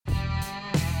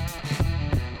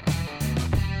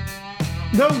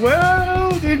The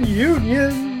world in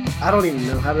union. I don't even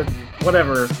know how to.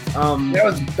 Whatever.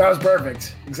 That was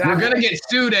perfect. Exactly. We're gonna get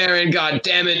sued, Aaron. God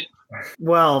damn it.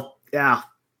 Well, yeah.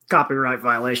 Copyright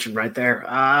violation right there.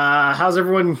 How's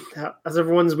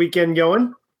everyone's weekend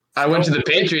going? I went to the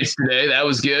Patriots today. That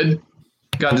was good.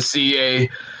 Got to see a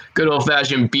good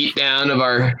old-fashioned beatdown of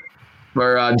our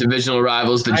divisional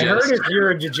rivals, the Jets. I heard if you're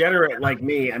a degenerate like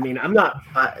me, I mean, I'm not.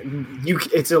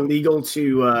 It's illegal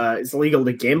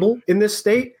to gamble in this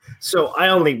state. So I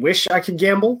only wish I could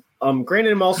gamble.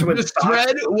 Granted, I'm also the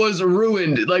spread was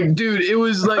ruined. Like, dude, it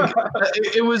was like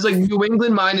New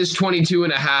England minus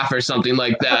 22.5 or something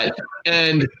like that.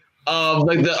 And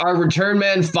our return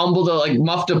man fumbled,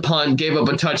 muffed a punt, gave up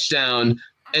a touchdown.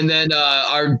 And then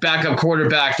our backup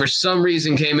quarterback, for some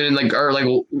reason, came in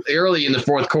early in the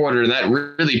fourth quarter, and that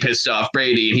really pissed off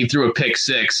Brady, and he threw a pick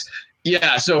six.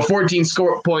 Yeah, so 14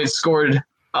 points scored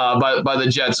by the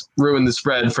Jets ruined the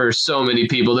spread for so many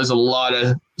people. There's a lot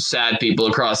of sad people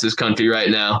across this country right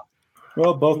now.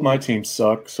 Well, both my teams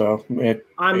suck, so that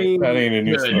ain't a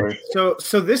new story.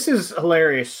 So this is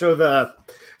hilarious. So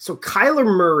Kyler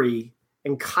Murray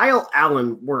and Kyle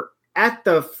Allen were on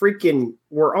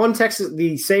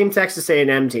the same Texas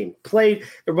A&M team. They're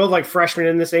both like freshmen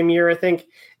in the same year, I think,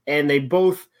 and they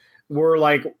both were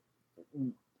like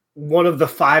one of the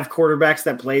 5 quarterbacks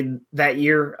that played that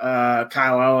year.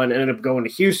 Kyle Allen ended up going to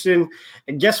Houston,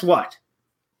 and guess what?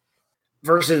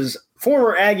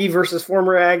 Former Aggie versus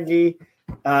former Aggie,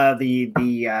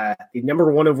 the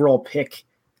number 1 overall pick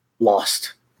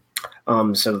lost.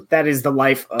 So that is the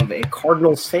life of a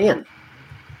Cardinals fan.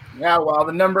 Yeah, well,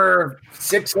 the number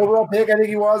 6 overall pick, I think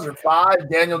he was, or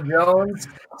 5, Daniel Jones,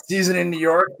 season in New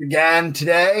York began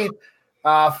today.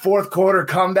 Fourth quarter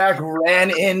comeback,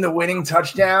 ran in the winning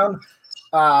touchdown,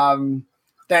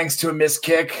 thanks to a missed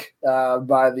kick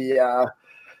by the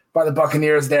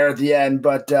Buccaneers there at the end.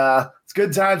 But it's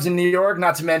good times in New York,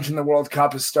 not to mention the World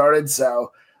Cup has started.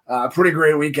 So pretty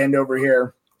great weekend over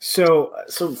here. So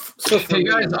hey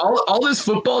guys, all this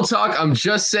football talk, I'm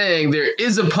just saying there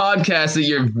is a podcast that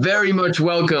you're very much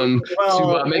welcome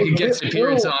to make a guest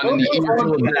appearance on in the Eagle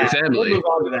family. We'll move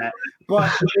on to that.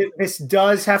 But this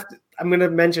does have to. I'm going to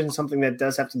mention something that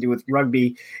does have to do with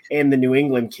rugby and the New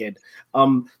England kid.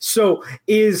 So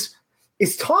is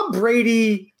Tom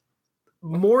Brady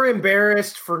more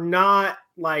embarrassed for not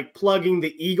plugging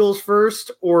the Eagles first,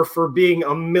 or for being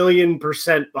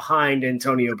 1,000,000% behind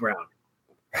Antonio Brown?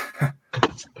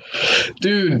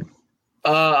 Dude,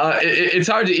 it's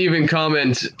hard to even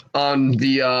comment on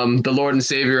the Lord and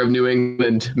Savior of New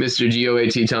England, Mr.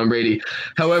 GOAT Tom Brady.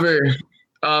 However,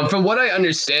 from what I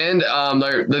understand,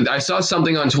 I saw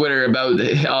something on Twitter about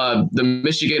the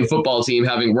Michigan football team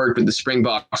having worked with the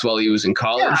Springboks while he was in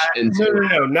college.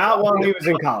 No, not while he was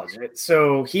in college.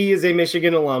 So he is a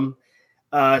Michigan alum.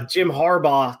 Jim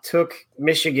Harbaugh took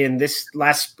Michigan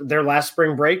their last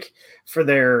spring break for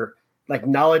their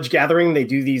knowledge gathering. They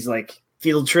do these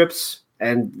field trips,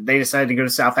 and they decided to go to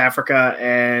South Africa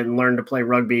and learn to play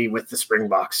rugby with the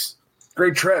Springboks.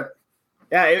 Great trip.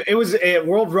 Yeah, it was a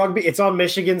World Rugby. It's on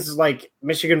Michigan's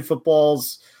Michigan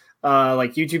football's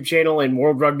YouTube channel, and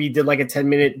World Rugby did a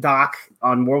 10-minute doc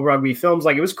on World Rugby films.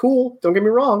 It was cool. Don't get me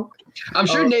wrong. I'm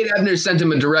sure Nate Ebner sent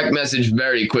him a direct message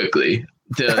very quickly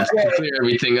to clear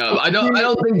everything up. I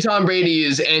don't think Tom Brady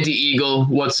is anti-Eagle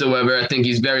whatsoever. I think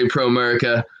he's very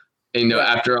pro-America. And,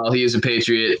 after all, he is a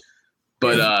Patriot.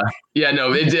 But I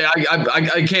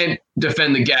can't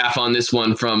defend the gaffe on this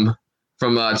one from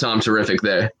Tom Terrific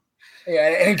there. Yeah,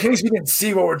 and in case you didn't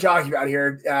see what we're talking about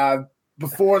here,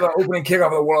 before the opening kickoff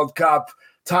of the World Cup,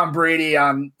 Tom Brady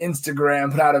on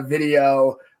Instagram put out a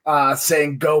video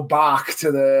saying "Go Bach"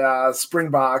 to the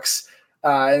Springboks,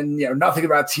 and nothing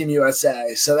about Team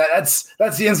USA. So that's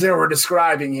the incident we're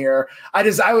describing here. I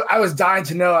was dying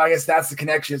to know. I guess that's the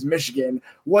connection is Michigan.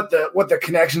 What the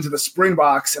connection to the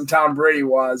Springboks and Tom Brady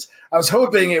was. I was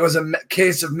hoping it was a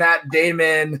case of Matt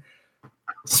Damon,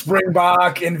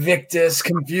 Springbok, Invictus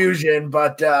confusion,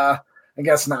 but I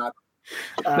guess not.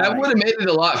 That would have made it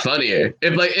a lot funnier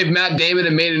if Matt Damon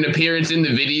had made an appearance in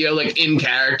the video, in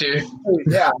character.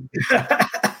 Yeah.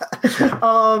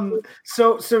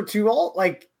 So to all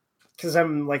because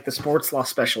I'm the sports law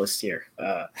specialist here.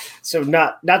 So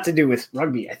not to do with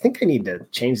rugby. I think I need to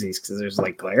change these because there's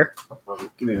glare.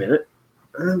 Give me a minute.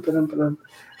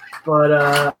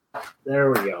 But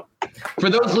there we go. For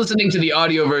those listening to the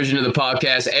audio version of the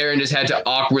podcast, Aaron just had to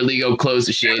awkwardly go close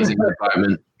the shades in the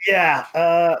apartment. Yeah.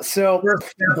 So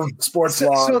sports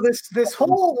law. So this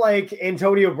whole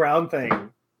Antonio Brown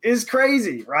thing is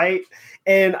crazy, right?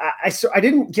 And I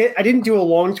didn't do a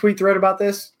long tweet thread about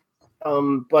this.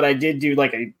 but I did do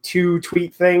like a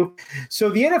 2-tweet thing. So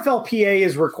the NFLPA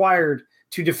is required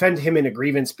to defend him in a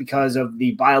grievance because of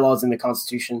the bylaws in the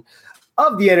Constitution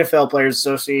of the NFL Players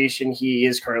Association. He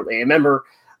is currently a member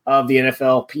of the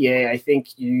NFLPA. I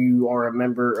think you are a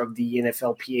member of the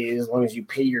NFLPA as long as you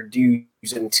pay your dues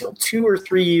until 2 or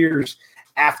 3 years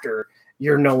after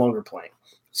you're no longer playing.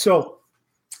 So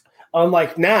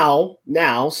unlike now,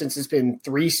 since it's been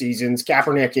 3 seasons,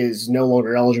 Kaepernick is no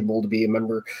longer eligible to be a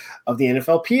member of the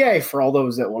NFLPA for all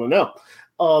those that want to know.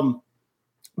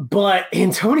 But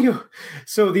Antonio,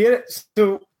 so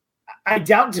I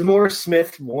doubt DeMaurice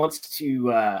Smith wants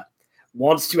to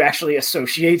actually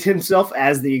associate himself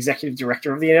as the executive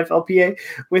director of the NFLPA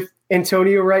with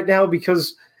Antonio right now,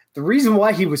 because the reason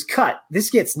why he was cut, this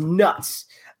gets nuts.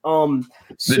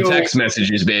 The text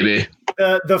messages, baby.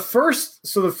 The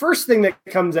first thing that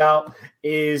comes out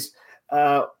is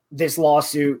this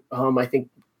lawsuit. I think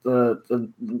the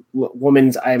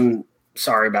woman's, I'm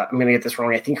going to get this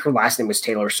wrong. I think her last name was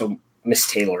Taylor. So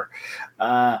Miss Taylor,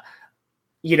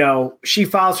 she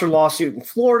files her lawsuit in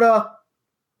Florida,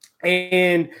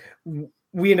 and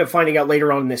we end up finding out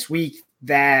later on this week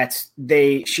that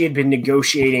she had been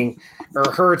negotiating,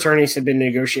 or her attorneys had been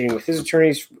negotiating with his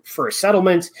attorneys for a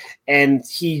settlement, and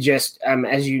he just,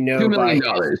 as you know, $2 million.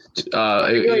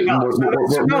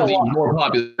 More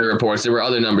popular reports. There were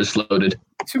other numbers floated.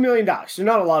 $2 million. So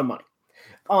not a lot of money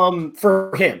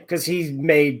for him, because he's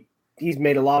made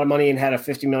a lot of money and had a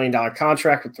 $50 million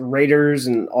contract with the Raiders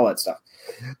and all that stuff.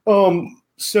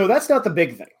 So that's not the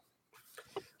big thing.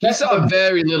 He saw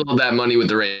very little of that money with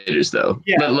the Raiders, though.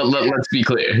 Yeah. Let's be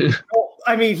clear. Well,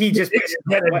 I mean, he just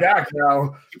get it back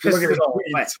now. Look at his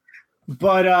tweets.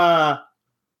 But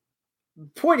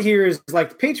point here is, like,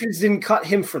 the Patriots didn't cut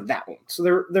him for that one.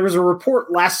 So there was a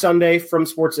report last Sunday from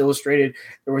Sports Illustrated.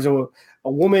 There was a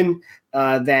woman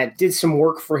that did some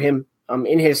work for him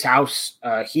in his house.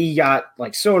 He got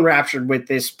like so enraptured with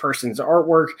this person's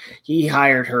artwork, he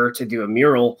hired her to do a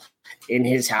mural in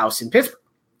his house in Pittsburgh.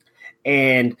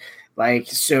 And he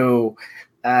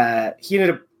ended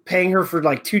up paying her for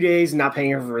like 2 days, not paying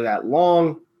her for that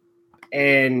long,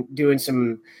 and doing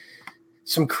some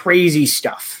crazy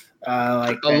stuff.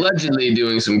 Allegedly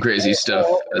doing some crazy stuff.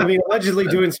 Allegedly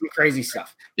doing some crazy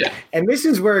stuff. Yeah. And this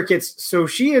is where it gets, so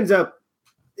she ends up,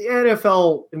 the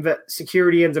NFL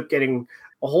security ends up getting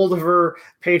a hold of her.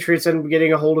 Patriots end up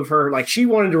getting a hold of her. Like, she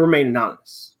wanted to remain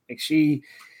anonymous. Like, she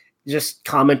just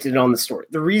commented on the story.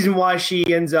 The reason why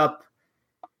she ends up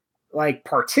like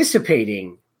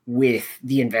participating with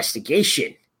the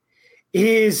investigation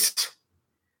is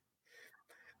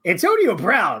Antonio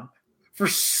Brown, for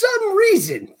some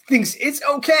reason, thinks it's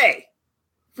okay.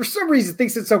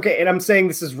 And I'm saying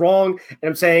this is wrong. And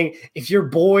I'm saying, if your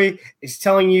boy is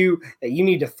telling you that you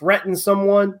need to threaten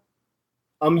someone,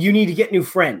 you need to get new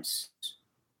friends,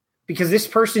 because this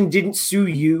person didn't sue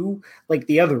you like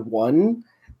the other one,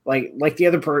 like the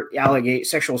other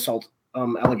sexual assault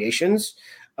allegations.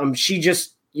 She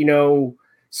just,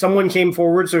 someone came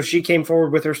forward, so she came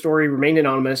forward with her story, remained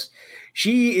anonymous.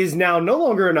 She is now no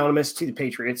longer anonymous to the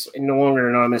Patriots and no longer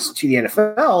anonymous to the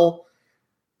NFL,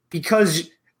 because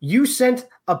you sent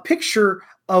a picture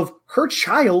of her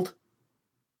child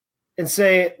and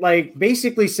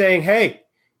basically saying, hey,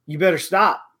 you better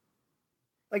stop.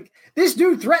 Like, this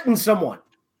dude threatened someone.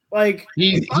 Like,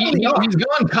 he's gone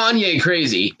Kanye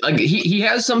crazy. Like, he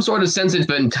has some sort of sense of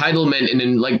entitlement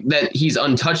and like that he's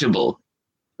untouchable.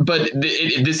 But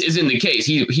this isn't the case.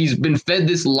 He's been fed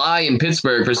this lie in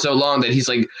Pittsburgh for so long that he's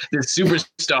like this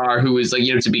superstar who is like,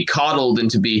 to be coddled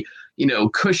and to be,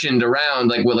 cushioned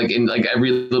around in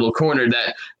every little corner,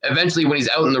 that eventually when he's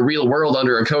out in the real world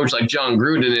under a coach like John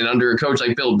Gruden and under a coach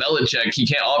like Bill Belichick, he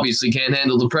can't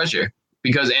handle the pressure,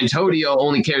 because Antonio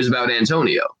only cares about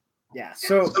Antonio. Yeah,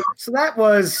 so that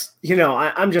was,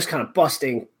 I'm just kind of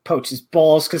busting Poach's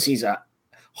balls because he's a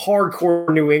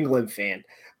hardcore New England fan.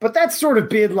 But that's sort of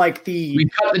been like we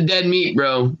cut the dead meat,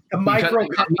 bro. The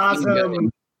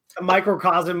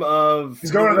microcosm of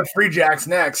he's going to the Free Jacks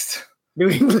next. New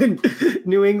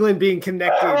England being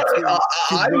connected to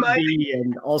rugby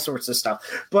and all sorts of stuff.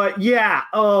 But yeah,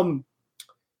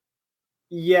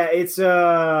 it's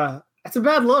a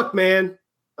bad look, man.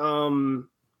 And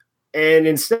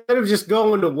instead of just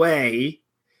going away,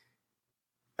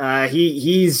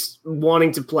 he's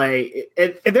wanting to play.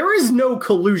 And there is no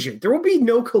collusion. There will be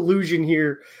no collusion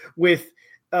here with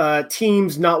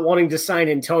teams not wanting to sign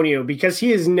Antonio, because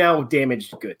he is now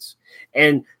damaged goods.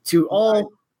 And to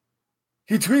all...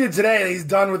 He tweeted today that he's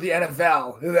done with the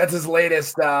NFL. That's his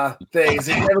latest thing. He's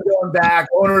never going back.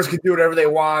 Owners can do whatever they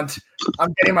want.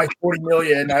 I'm getting my $40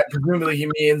 million. Presumably he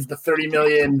means the $30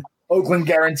 million Oakland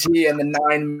guarantee and the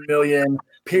 $9 million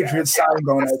Patriots signing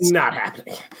bonus. It's not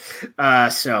happening.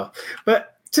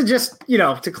 But to just,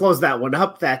 to close that one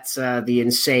up, that's the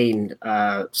insane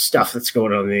stuff that's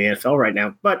going on in the NFL right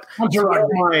now. But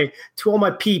to all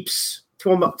my peeps, to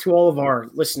all of our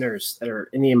listeners that are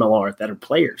in the MLR, that are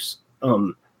players,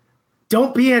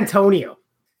 don't be Antonio.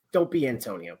 Don't be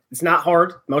Antonio. It's not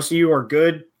hard. Most of you are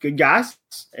good guys.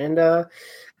 And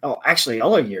actually,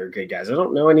 all of you are good guys. I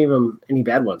don't know any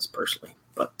bad ones personally.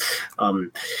 But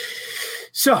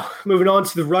so moving on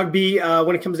to the rugby,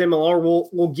 when it comes to MLR,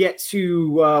 we'll get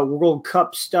to World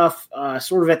Cup stuff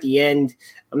sort of at the end.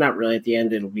 I'm not really at the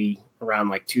end. It'll be around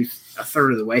like a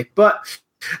third of the way. But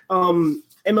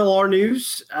MLR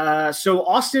news. So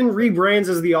Austin rebrands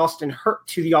as the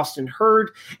Austin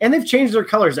Herd, and they've changed their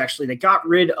colors. Actually, they got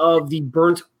rid of the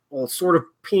burnt, sort of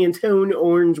Pantone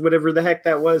orange, whatever the heck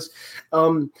that was,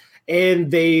 and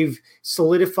they've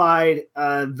solidified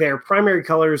their primary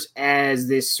colors as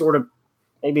this sort of,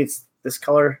 maybe it's this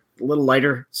color, a little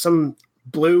lighter, some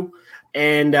blue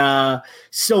and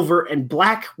silver and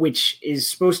black, which is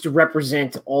supposed to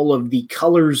represent all of the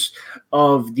colors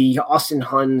of the Austin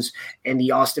Huns and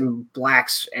the Austin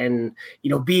Blacks, and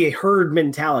be a herd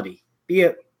mentality,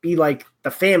 be like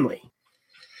the family.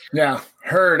 Yeah,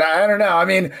 herd. I don't know. I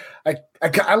mean,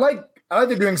 I like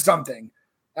they're doing something.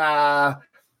 The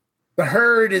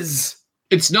herd is.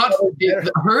 It's not.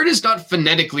 The herd is not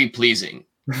phonetically pleasing.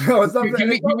 No, it's not. Can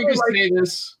we just say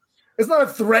this? It's not a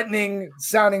threatening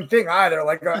sounding thing either.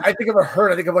 Like I think of a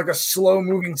herd, I think of like a slow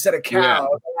moving set of cows.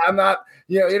 Yeah. I'm not,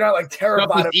 you're not like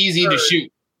terrified. It's easy to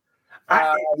shoot.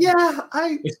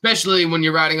 Especially when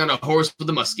you're riding on a horse with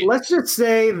a musket. Let's just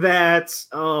say that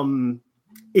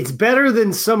it's better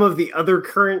than some of the other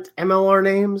current MLR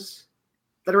names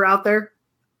that are out there.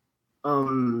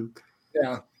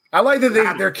 Yeah. I like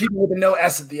that they're keeping with the no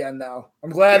S at the end, though. I'm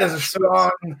glad there's a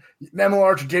strong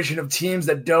MLR tradition of teams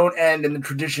that don't end in the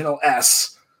traditional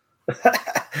S.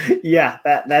 Yeah,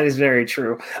 that is very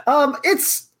true. I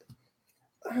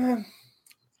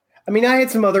had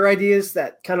some other ideas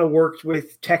that kind of worked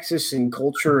with Texas and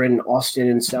culture and Austin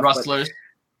and stuff. Rustlers.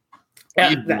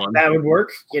 Yeah, that would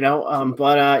work,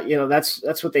 but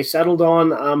that's what they settled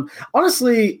on.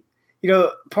 Honestly,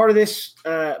 part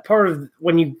of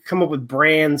when you come up with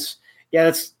brands,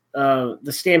 that's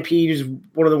the Stampede is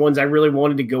one of the ones I really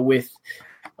wanted to go with.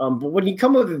 But when you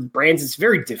come up with brands, it's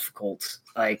very difficult.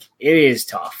 Like, it is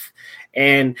tough.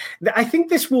 And I think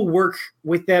this will work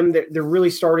with them. They're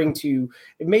really starting to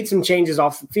 – they've made some changes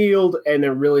off the field, and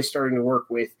they're really starting to work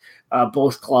with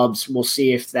both clubs. We'll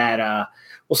see if that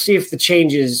we'll see if the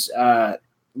changes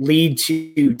lead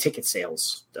to ticket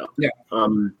sales. So,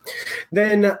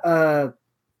 then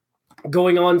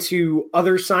going on to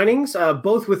other signings,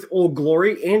 both with Old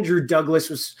Glory. Andrew Douglas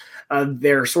was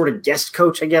their sort of guest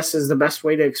coach, I guess is the best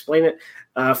way to explain it,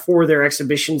 for their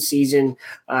exhibition season,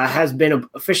 has been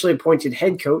officially appointed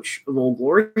head coach of Old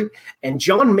Glory. And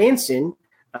John Manson,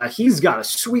 he's got a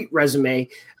sweet resume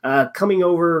coming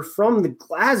over from the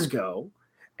Glasgow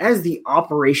as the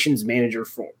operations manager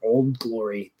for Old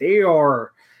Glory. They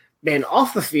are, man,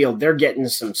 off the field, they're getting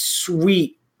some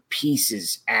sweet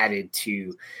pieces added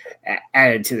to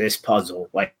this puzzle.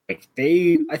 Like I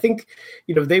think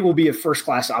they will be a first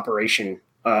class operation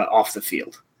off the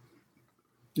field.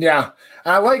 Yeah,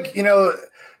 I like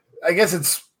I guess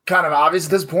it's kind of obvious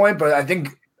at this point, but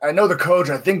I know the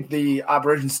coach. I think the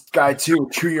operations guy too.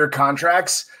 2-year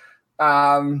contracts.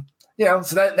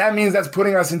 So that means that's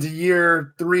putting us into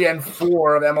year 3 and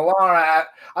 4 of MLR.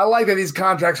 I like that these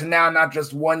contracts are now not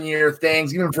just 1-year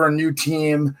things, even for a new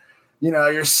team.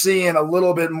 You're seeing a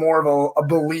little bit more of a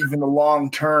belief in the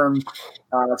long term.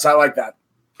 So I like that.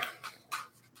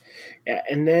 Yeah,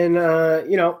 and then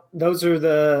those are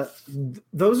the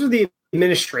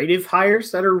administrative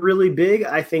hires that are really big.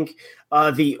 I think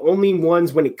the only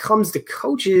ones when it comes to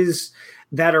coaches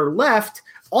that are left.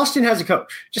 Austin has a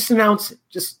coach. Just announce it.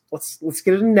 Just let's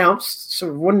get it announced so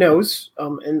everyone knows.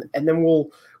 And then we'll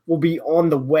be on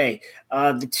the way.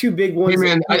 The two big ones. Hey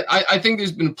man, I think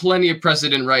there's been plenty of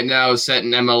precedent right now set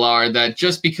in MLR that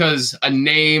just because a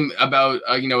name about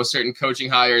a certain coaching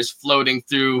hire is floating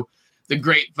through the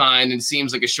grapevine and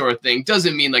seems like a sure thing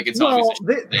doesn't mean like it's always.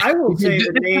 I will say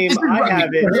the name. I have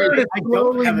it. I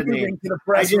don't have a name.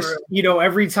 I just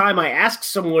every time I ask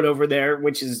someone over there,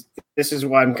 this is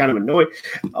why I'm kind of annoyed,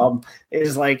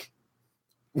 is like,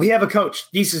 we have a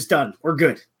coach. This is done. We're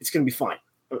good. It's going to be fine.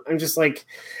 I'm just like,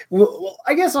 well,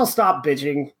 I guess I'll stop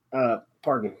bitching.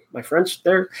 Pardon my French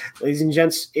there, ladies and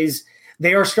gents,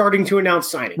 they are starting to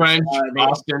announce signings. French,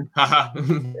 Austin.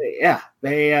 Yeah.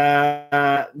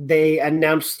 They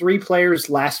announced 3 players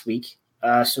last week.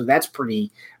 So that's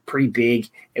pretty big,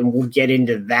 and we'll get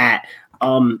into that.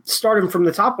 Starting from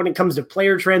the top, when it comes to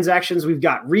player transactions, we've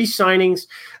got re-signings,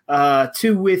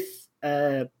 2 with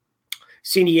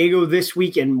San Diego this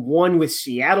week and 1 with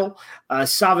Seattle.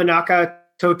 Savanaka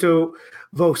Toto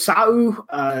Vosau,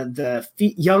 the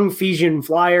young Fijian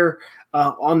flyer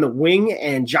on the wing,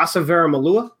 and Jasa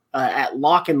Varamalua at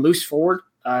lock and loose forward,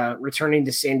 returning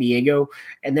to San Diego,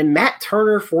 and then Matt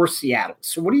Turner for Seattle.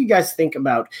 So what do you guys think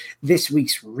about this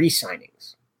week's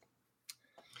re-signings?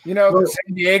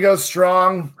 San Diego's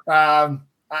strong. I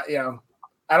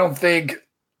don't think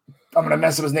I'm going to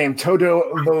mess up his name.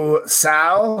 Toto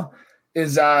Vosau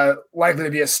is likely to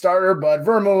be a starter, but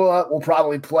Vermula will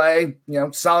probably play.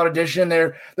 Solid addition.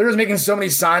 They're just making so many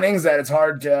signings that it's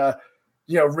hard to,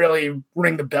 really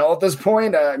ring the bell at this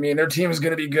point. Their team is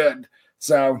going to be good.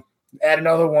 So add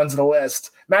another one to the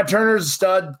list. Matt Turner's a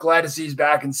stud. Glad to see he's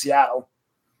back in Seattle.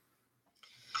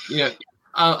 Yeah.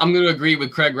 I'm going to agree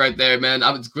with Craig right there, man.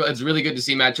 It's really good to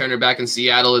see Matt Turner back in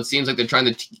Seattle. It seems like they're trying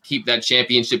to keep that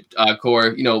championship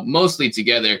core, mostly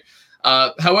together.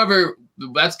 However,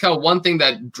 that's kind of one thing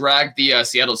that dragged the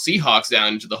Seattle Seahawks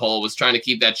down into the hole, was trying to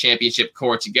keep that championship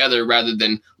core together rather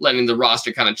than letting the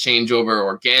roster kind of change over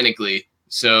organically.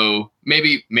 So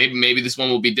maybe this one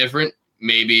will be different.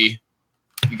 Maybe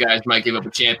you guys might give up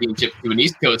a championship to an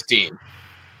East Coast team.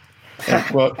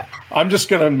 Well, I'm just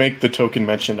going to make the token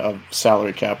mention of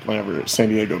salary cap whenever San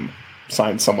Diego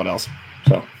signs someone else.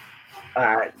 So,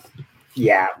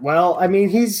 yeah. Well,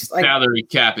 he's like, salary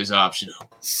cap is optional.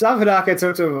 Savanaka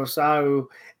Toto Vosau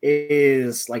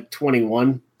is like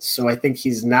 21, so I think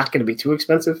he's not going to be too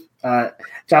expensive.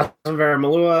 Jocelyn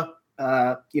Varamalua,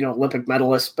 Olympic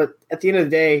medalist, but at the end of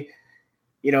the day,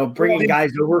 bringing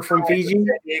guys over from Fiji, San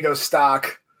Diego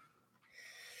stock.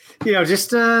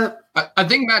 I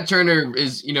think Matt Turner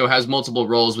is, has multiple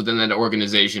roles within that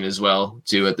organization as well,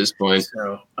 too, at this point.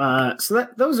 So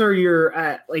those are your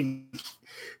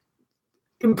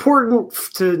important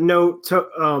to note.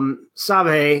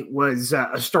 Save was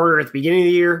a starter at the beginning of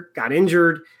the year, got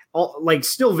injured,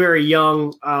 still very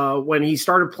young. When he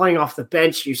started playing off the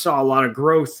bench, you saw a lot of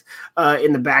growth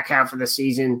in the back half of the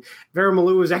season.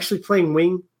 Varamalua was actually playing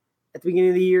wing at the beginning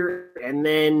of the year, and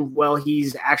then,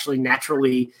 he's actually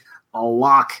naturally a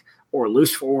lock or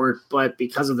loose forward, but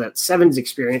because of that sevens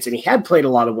experience, and he had played a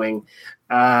lot of wing,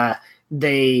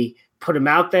 they put him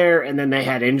out there, and then they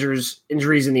had injuries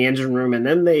in the engine room, and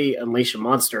then they unleash a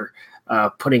monster,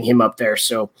 putting him up there.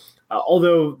 So,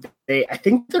 although I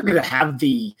think they're going to have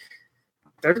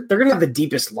they're going to have the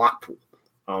deepest lock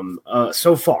pool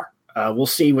so far. We'll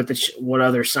see what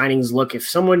other signings look. If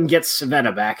someone gets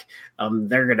Savetta back,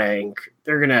 they're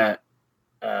gonna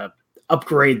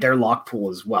upgrade their lock pool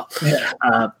as well.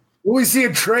 Yeah. Will we see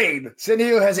a trade? San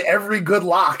Diego has every good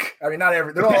lock. Not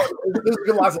every. They're all there's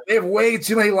good locks. They have way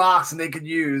too many locks than they could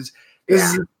use.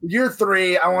 This is year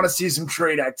 3. I want to see some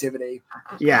trade activity.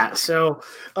 Yeah. So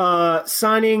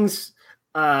signings,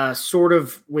 sort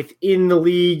of within the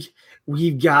league.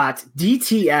 We've got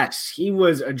DTS. He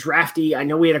was a draftee. I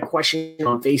know we had a question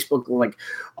on Facebook,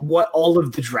 what all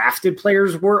of the drafted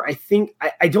players were. I think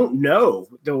I don't know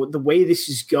the way this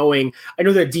is going. I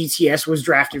know that DTS was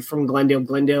drafted from Glendale.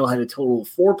 Glendale had a total of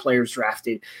 4 players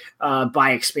drafted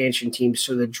by expansion teams.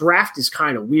 So the draft is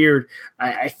kind of weird.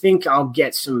 I think I'll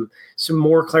get some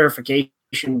more clarification.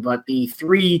 But the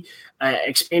 3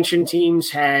 expansion teams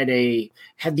had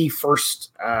the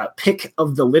first pick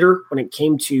of the litter when it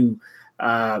came to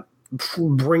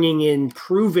bringing in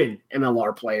proven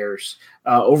MLR players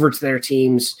over to their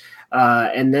teams.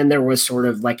 And then there was sort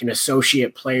of like an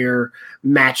associate player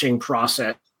matching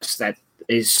process that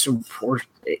is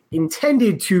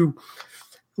intended to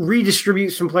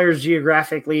redistribute some players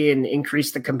geographically and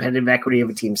increase the competitive equity of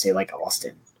a team, say like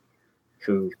Austin,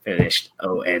 who finished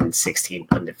 0-16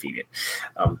 undefeated.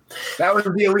 That was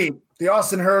the elite. The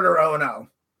Austin Herd are 0-0.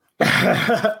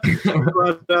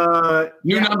 But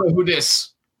number who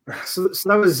this. So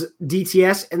that was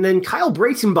DTS, and then Kyle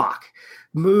Breitenbach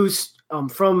moves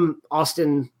from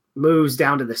Austin, moves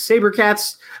down to the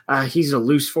SaberCats. He's a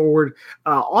loose forward.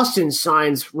 Austin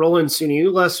signs Roland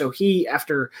Suniula, so he,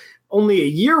 after only a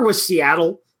year with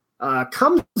Seattle,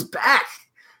 comes back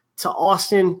to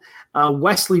Austin.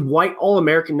 Wesley White,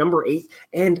 All-American, number 8,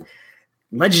 and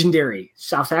legendary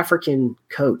South African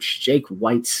coach Jake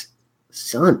White's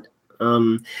son.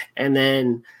 And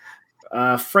then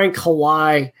Frank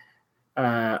Hawaii,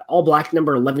 All Black,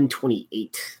 number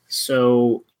 1128.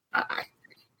 So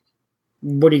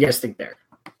what do you guys think there?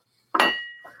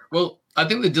 Well, I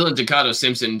think the Dylan Takato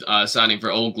Simpson signing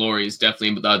for Old Glory is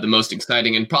definitely the most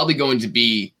exciting and probably going to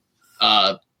be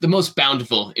the most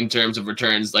bountiful in terms of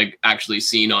returns, like actually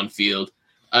seen on field.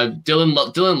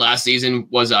 Dylan last season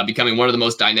was becoming one of the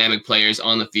most dynamic players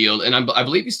on the field, and I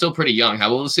believe he's still pretty young. How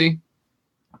old is he?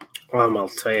 I'll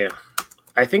tell you.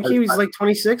 I think he was like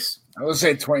 26. I would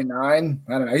say 29.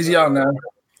 I don't know. He's young now.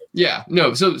 Yeah,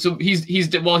 no. So he's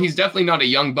definitely not a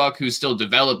young buck who's still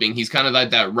developing. He's kind of at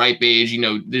that ripe age.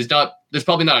 There's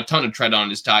probably not a ton of tread on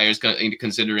his tires,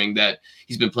 considering that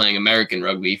he's been playing American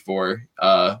rugby for.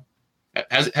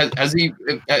 Has he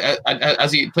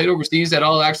played overseas at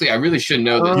all? Actually, I really should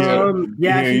know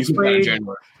this.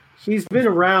 He's been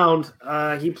around.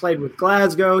 He played with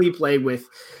Glasgow. He played with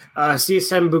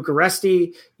CSM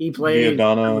Bucharesti. He played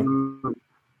Viadana.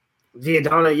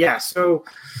 Yeah. So.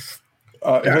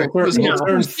 He'll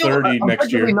turn 30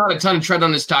 next year. Not a ton of tread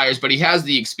on his tires, but he has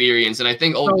the experience. And I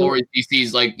think Old Glory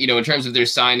BC's in terms of their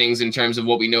signings, in terms of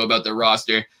what we know about their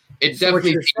roster, it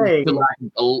definitely seems to lack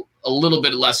a little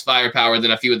bit less firepower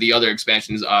than a few of the other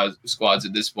expansions squads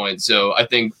at this point. So I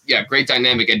think, great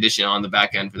dynamic addition on the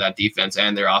back end for that defense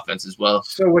and their offense as well.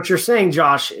 So what you're saying,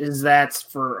 Josh, is that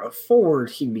for a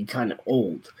forward, he'd be kind of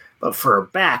old, but for a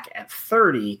back at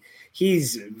 30,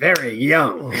 he's very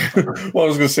young. Well, I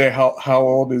was going to say, how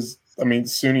old is – Andrew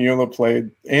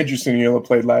Suniola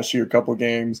played last year a couple of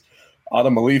games.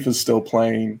 Adam Alif is still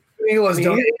playing. It's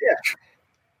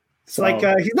like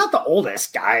he's not the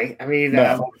oldest guy. I mean,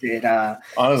 honestly,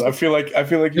 I feel like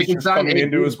he's just coming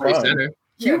into his prime.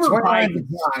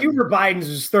 Hubert Bidens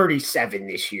was 37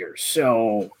 this year.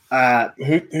 So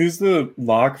who's the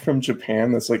lock from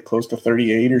Japan that's like close to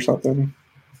 38 or something?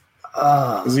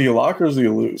 Is he a lock or is he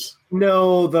a loose?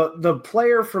 No, the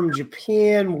player from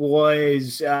Japan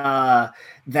was that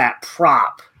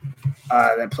prop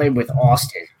that played with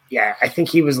Austin. Yeah, I think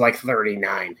he was like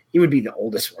 39. He would be the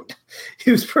oldest one.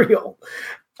 He was pretty old.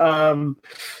 And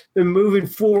moving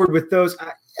forward with those,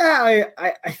 I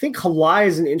think Halai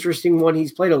is an interesting one.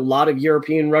 He's played a lot of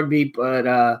European rugby,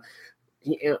 but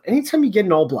anytime you get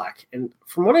an All Black, and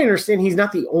from what I understand, he's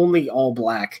not the only All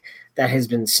Black that has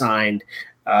been signed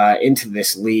into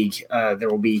this league. There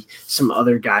will be some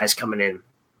other guys coming in.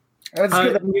 That's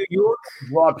good. New York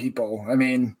draw people. I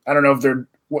mean, I don't know if they're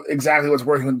exactly what's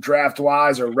working with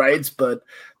draft-wise or rights, but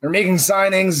they're making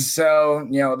signings, so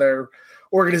their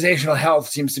organizational health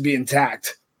seems to be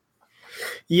intact.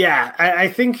 Yeah, I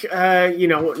think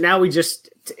now we just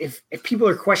if people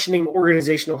are questioning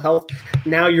organizational health,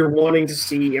 now you're wanting to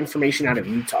see information out of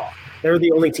Utah. They're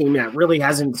the only team that really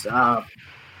hasn't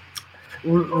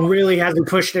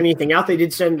pushed anything out. They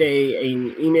did send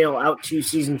an email out to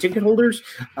season ticket holders.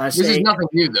 This is nothing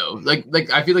new though.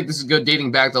 Like I feel like this is good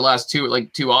dating back the last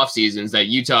two off seasons that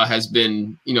Utah has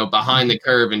been behind the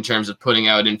curve in terms of putting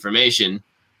out information.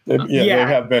 They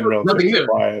have been relatively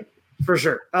quiet. For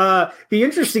sure. The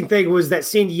interesting thing was that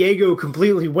San Diego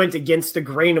completely went against the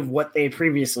grain of what they had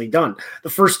previously done.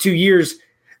 The first 2 years,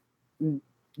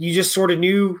 you just sort of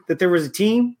knew that there was a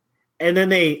team, and then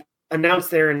they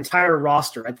announced their entire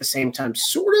roster at the same time,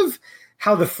 sort of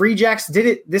how the Free Jacks did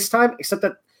it this time, except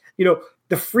that,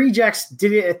 the Free Jacks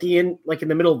did it at the end, like in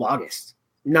the middle of August,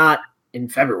 not in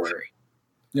February.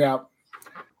 Yeah.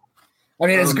 I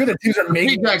mean, it's good that teams are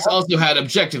making. Free Jacks also had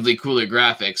objectively cooler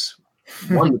graphics.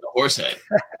 One with a horse head.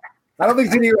 I don't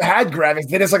think they even had graphics.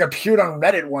 They just appeared on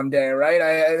Reddit one day, right?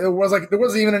 There wasn't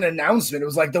even an announcement. It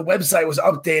was like the website was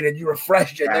updated. You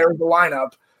refreshed it. And there was the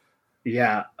lineup.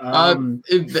 Yeah.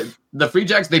 The Free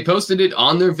Jacks, they posted it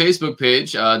on their Facebook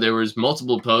page. There was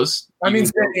multiple posts. I mean,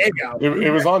 San Diego.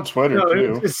 It was on Twitter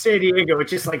too. It was San Diego. It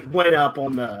just went up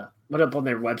on their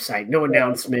website. No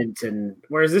announcement. And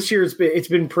whereas this year it's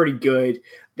been pretty good.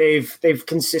 They've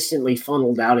consistently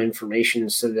funneled out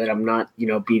information so that I'm not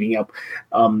beating up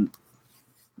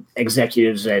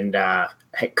executives and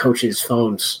head coaches'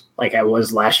 phones like I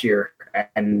was last year,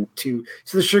 and to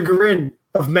the chagrin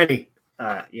of many.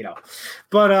 But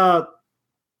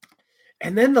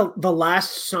and then the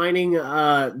last signing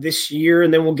this year,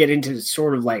 and then we'll get into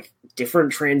sort of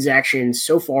different transactions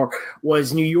so far,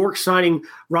 was New York signing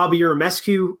Robbie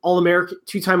Uremescu, All-American,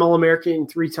 2-time All-American,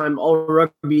 3-time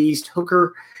All-Rugby East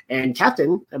hooker and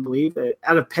captain, I believe,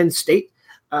 out of Penn State.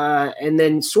 And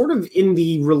then sort of in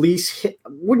the release, I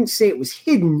wouldn't say it was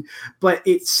hidden, but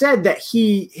it said that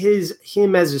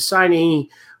him as a signee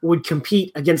would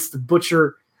compete against the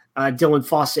Butcher, Dylan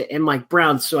Fawcett, and Mike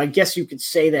Brown. So I guess you could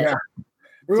say that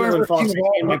Dylan Fawcett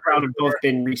and Mike Brown have both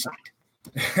been re-signed.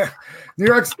 New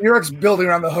York's building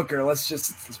around the hooker. Let's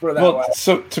put it that way.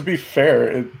 So to be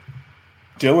fair,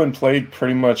 Dylan played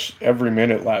pretty much every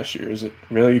minute last year. Is it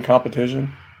really a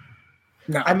competition?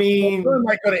 No, I mean, Dylan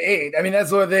might go to 8. I mean, that's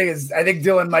the only thing is I think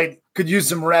Dylan could use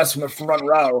some rest from the front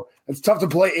row. It's tough to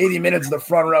play 80 minutes in the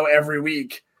front row every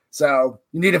week, so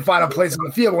you need to find a place on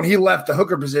the field. When he left the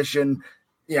hooker position,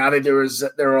 I think there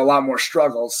were a lot more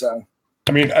struggles. So,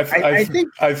 I mean,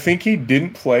 I think he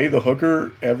didn't play the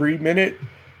hooker every minute,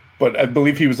 but I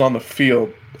believe he was on the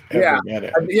field every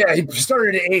minute. Yeah, he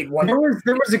started at 8.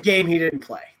 There was a game he didn't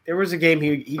play. There was a game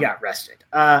he got rested.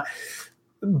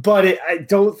 But I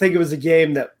don't think it was a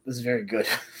game that was very good.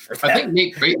 I think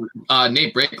Nate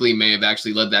Brinkley may have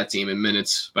actually led that team in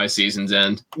minutes by season's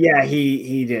end. Yeah,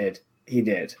 he did. He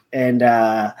did. And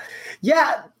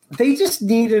they just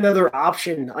need another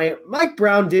option. Mike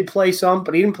Brown did play some,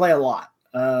 but he didn't play a lot.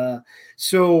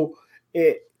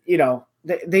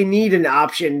 They need an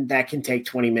option that can take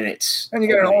 20 minutes. And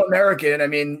you got an All-American. I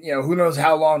mean, who knows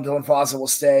how long Dylan Fawcett will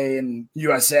stay in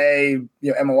USA,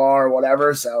 MLR or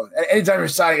whatever. So anytime you're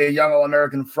signing a young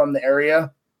All-American from the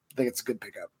area, I think it's a good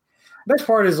pickup. Best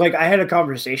part is, I had a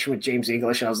conversation with James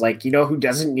English. And I was like, who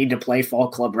doesn't need to play fall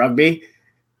club rugby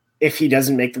if he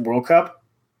doesn't make the World Cup?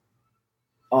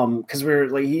 Because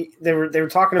they were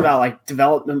talking about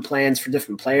development plans for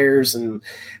different players and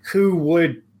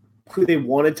who they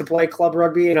wanted to play club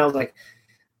rugby, and I was like,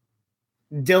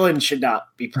 Dylan should not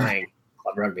be playing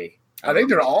club rugby. I think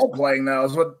they're all playing though.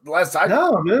 Is what the last time?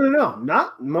 No,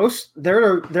 not most.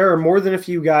 There are more than a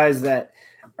few guys that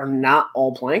are not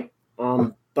all playing.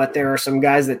 But there are some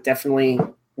guys that definitely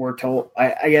were told.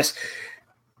 I guess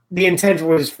the intent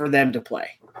was for them to play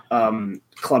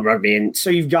club rugby, and so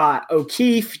you've got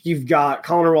O'Keefe, you've got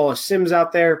Connor Wallace-Sims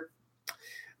out there.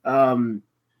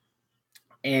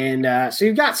 And so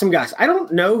you've got some guys. I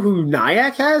don't know who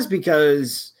Nyack has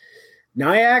because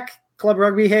Nyack club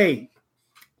rugby. Hey,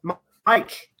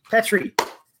 Mike Petrie,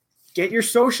 get your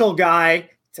social guy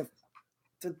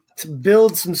to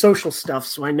build some social stuff,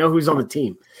 so I know who's on the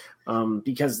team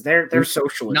because they're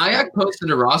social. Nyack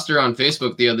posted a roster on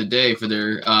Facebook the other day for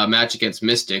their match against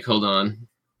Mystic. Hold on.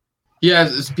 Yeah,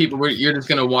 it's people. You're just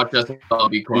gonna watch us all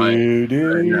be quiet.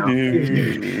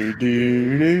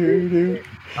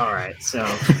 All right, so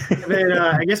then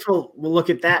I guess we'll look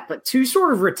at that. But two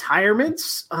sort of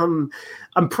retirements. I'm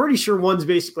pretty sure one's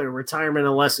basically a retirement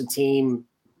unless a team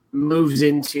moves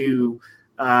into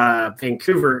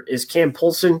Vancouver. Is Cam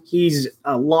Poulsen? He's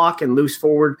a lock and loose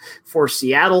forward for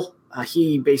Seattle.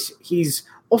 He's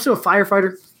also a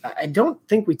firefighter. I don't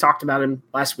think we talked about him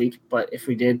last week, but if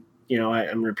we did,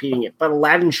 I'm repeating it. But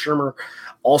Aladdin Shermer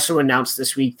also announced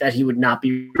this week that he would not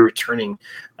be returning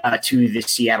to the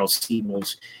Seattle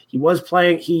Seawolves.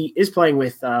 He is playing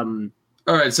with. All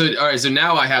right. So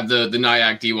now I have the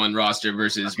Nyack D1 roster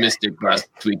versus Mystic last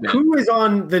weekend. Who is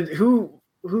on the who?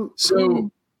 So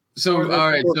all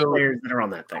right. So players that are on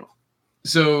that thing.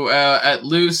 So at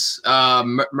loose,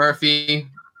 Murphy,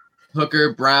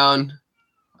 Hooker, Brown,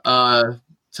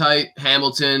 tight,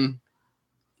 Hamilton.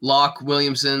 Lock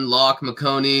Williamson, Lock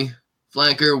McConey,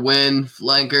 flanker Wynn,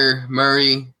 flanker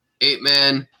Murray,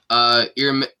 8-man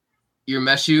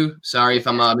Irmeshu. Sorry if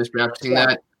I'm mispronouncing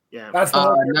that. Yeah, that's the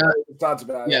one we talked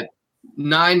about. Yeah,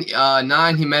 9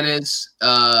 Jimenez,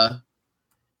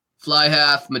 fly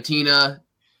half Matina,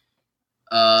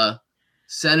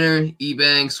 center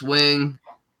Ebanks, wing.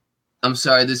 I'm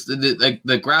sorry,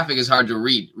 the graphic is hard to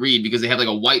read because they have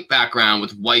a white background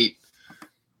with white.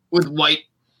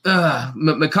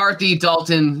 McCarthy,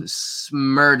 Dalton,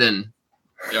 Smurden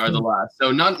are the last.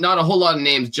 So not a whole lot of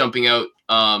names jumping out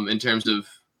in terms of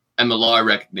MLR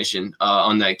recognition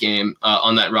on that game,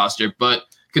 on that roster. But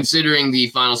considering the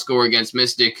final score against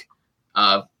Mystic,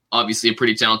 obviously a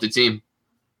pretty talented team.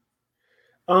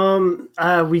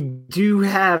 We do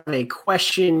have a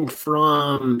question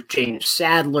from James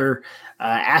Sadler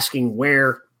asking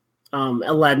where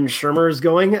Aladdin Shermer is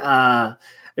going.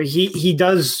 He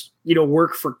does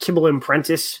work for Kibble and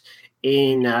Prentice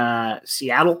in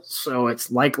Seattle. So it's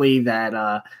likely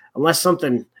that unless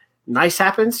something nice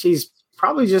happens, he's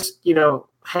probably just,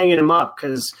 hanging him up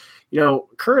because,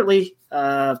 currently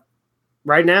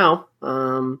right now,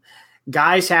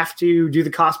 guys have to do the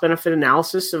cost benefit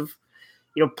analysis of,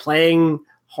 playing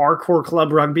hardcore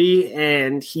club rugby.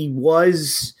 And he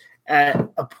was at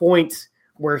a point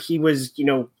where he was,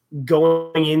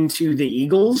 going into the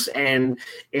Eagles, and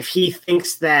if he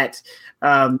thinks that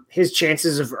his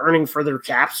chances of earning further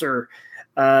caps are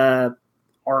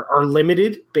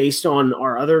limited based on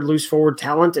our other loose forward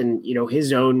talent and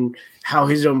how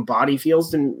his own body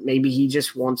feels, then maybe he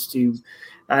just wants to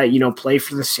play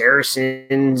for the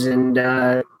Saracens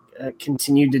and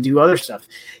continue to do other stuff.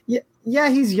 Yeah,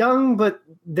 he's young, but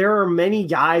there are many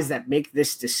guys that make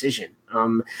this decision.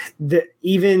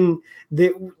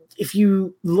 If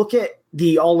you look at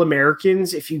the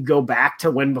All-Americans, if you go back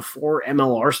to when before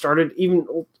MLR started,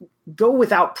 even go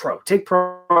without pro, take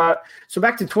pro out. So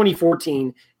back to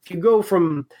 2014, if you go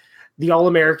from the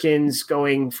All-Americans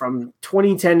going from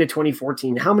 2010 to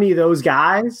 2014, how many of those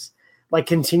guys like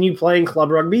continue playing club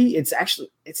rugby?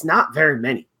 It's not very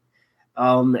many.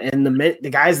 And the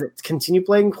guys that continue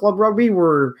playing club rugby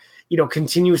were,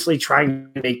 continuously trying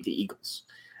to make the Eagles.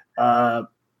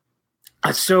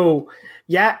 So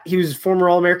yeah, he was former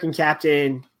All-American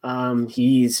captain.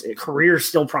 His career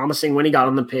still promising. When he got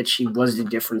on the pitch, he was the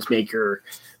difference maker.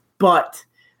 But,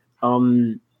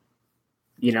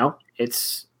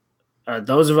 it's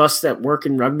those of us that work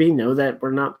in rugby know that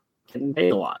we're not getting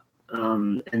paid a lot.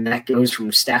 And that goes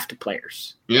from staff to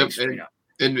players. Yep.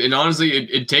 And honestly,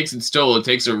 it takes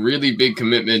a really big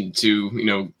commitment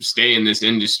to, stay in this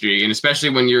industry. And especially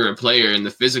when you're a player and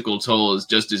the physical toll is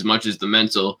just as much as the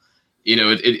mental,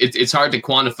 it's hard to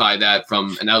quantify that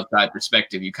from an outside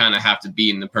perspective. You kind of have to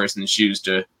be in the person's shoes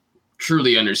to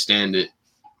truly understand it.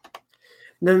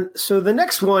 So the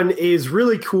next one is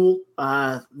really cool.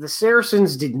 The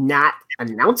Saracens did not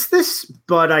announce this,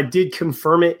 but I did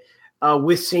confirm it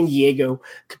with San Diego.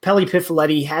 Capelli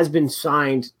Pifoletti has been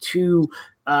signed to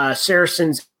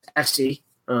Saracens FC.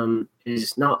 It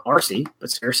is not RC,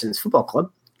 but Saracens Football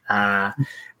Club,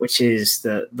 which is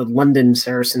the London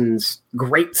Saracens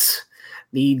greats,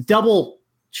 the double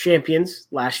champions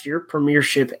last year,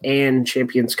 Premiership and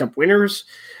Champions Cup winners.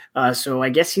 So I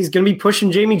guess he's going to be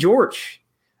pushing Jamie George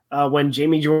when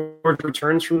Jamie George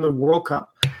returns from the World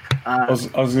Cup. I was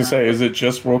going to say, is it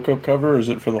just World Cup cover or is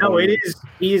it for the whole year? No, it is.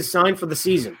 He is signed for the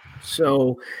season.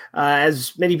 So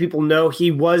as many people know,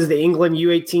 he was the England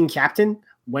U18 captain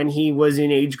when he was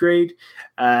in age grade.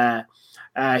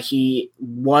 He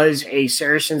was a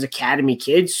Saracens Academy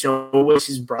kid. So was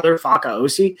his brother, Faka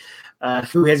Osi,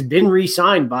 who has been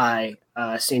re-signed by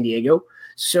San Diego.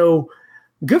 So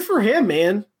good for him,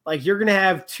 man. Like, you're going to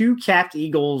have two capped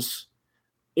Eagles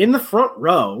in the front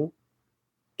row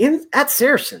at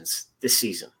Saracens this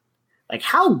season. Like,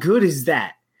 how good is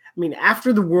that? I mean,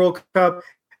 after the World Cup,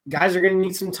 guys are going to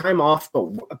need some time off, but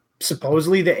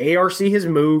supposedly the ARC has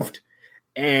moved,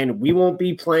 and we won't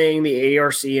be playing the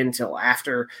ARC until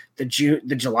after the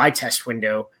July test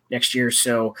window next year.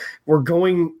 So we're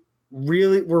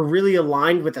really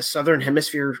aligned with the Southern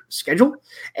Hemisphere schedule,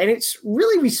 and it's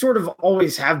really, we sort of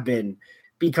always have been,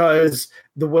 because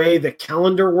the way the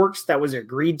calendar works that was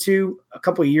agreed to a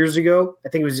couple of years ago, I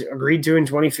think it was agreed to in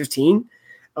 2015,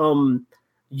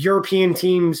 European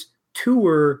teams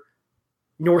tour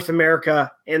North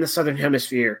America and the Southern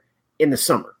Hemisphere in the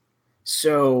summer.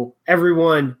 So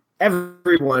everyone,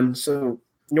 so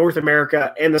North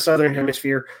America and the Southern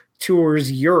Hemisphere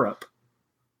tours Europe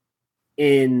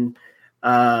in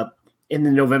the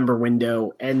November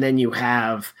window. And then you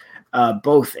have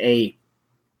both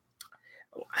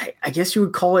I guess you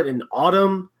would call it an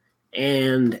autumn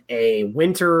and a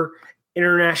winter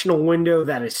international window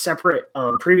that is separate.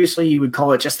 Previously, you would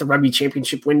call it just the Rugby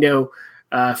Championship window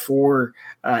for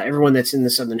everyone that's in the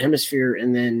Southern Hemisphere,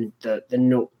 and then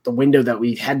the window that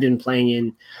we had been playing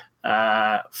in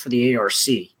for the ARC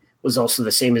was also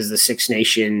the same as the Six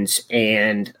Nations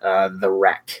and the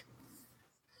REC.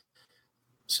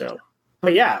 So,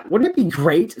 but yeah, wouldn't it be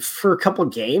great for a couple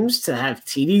of games to have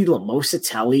TD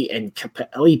Lamosatelli and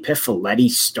Capelli Pifoletti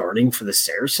starting for the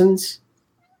Saracens?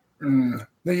 The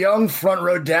young front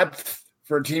row depth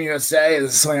for Team USA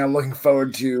is something I'm looking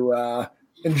forward to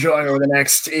enjoying over the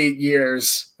next 8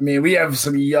 years. I mean, we have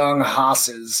some young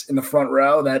hosses in the front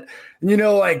row that,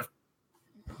 like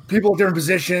people at different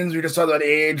positions. We just talked about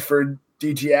age for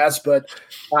DTS, but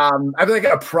I feel like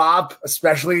a prop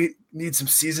especially needs some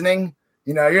seasoning.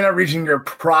 You're not reaching your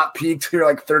prop peak till you're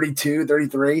like 32,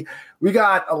 33. We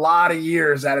got a lot of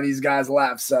years out of these guys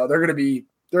left, so they're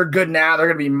good now. They're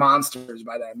going to be monsters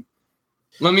by then.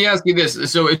 Let me ask you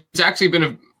this. So it's actually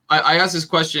been I asked this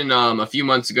question a few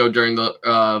months ago during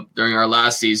our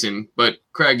last season, but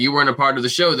Craig, you weren't a part of the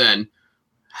show then.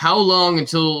 How long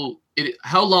until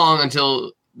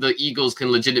the Eagles can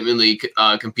legitimately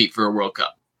compete for a World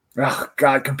Cup? Oh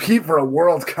God, compete for a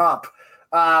World Cup.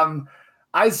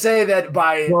 I say that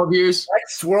by 12 years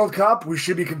next World Cup, we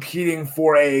should be competing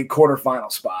for a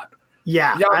quarterfinal spot.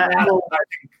 Yeah.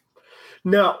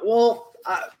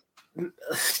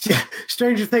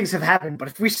 Stranger things have happened, but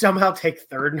if we somehow take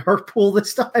third in our pool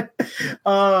this time,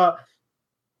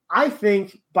 I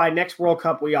think by next World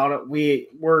Cup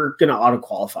we're gonna auto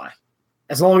qualify,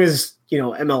 as long as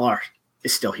MLR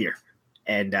is still here,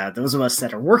 and those of us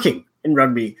that are working in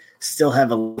rugby still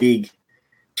have a league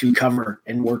to cover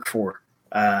and work for.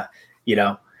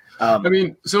 I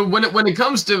mean, so when it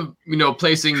comes to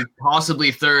placing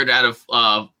possibly third out of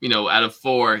out of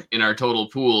 4 in our total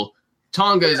pool,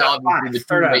 Tonga is obviously the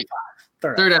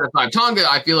third out of 5. Tonga,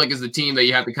 I feel like, is the team that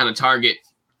you have to kind of target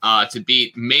to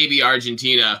beat. Maybe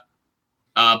Argentina,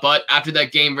 but after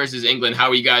that game versus England, how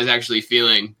are you guys actually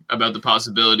feeling about the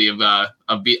possibility of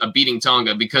beating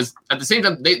Tonga? Because at the same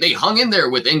time, they hung in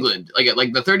there with England,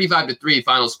 like the 35-3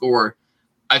 final score.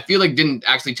 I feel like didn't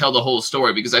actually tell the whole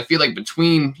story, because I feel like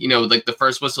between, like the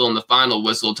first whistle and the final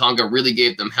whistle, Tonga really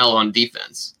gave them hell on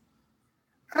defense.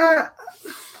 I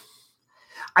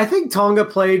think Tonga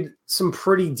played some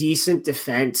pretty decent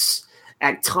defense.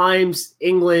 At times,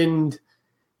 England,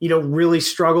 really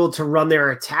struggled to run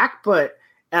their attack, but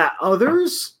at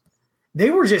others,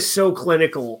 they were just so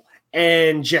clinical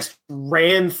and just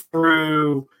ran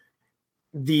through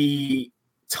the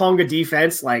Tonga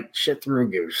defense like shit through a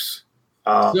goose.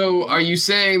 So are you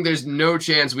saying there's no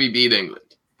chance we beat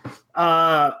England?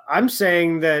 I'm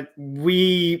saying that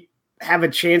we have a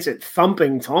chance at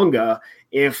thumping Tonga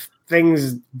if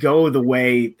things go the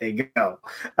way they go.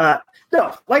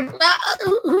 No,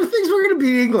 who thinks we're going to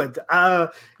beat England?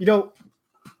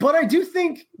 But I do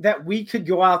think that we could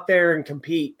go out there and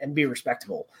compete and be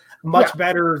respectable, much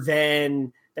better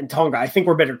than Tonga. I think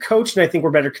we're better coached, and I think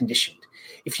we're better conditioned.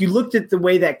 If you looked at the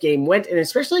way that game went, and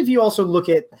especially if you also look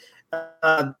at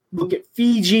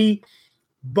Fiji,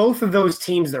 both of those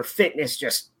teams, their fitness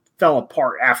just fell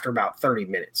apart after about 30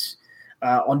 minutes.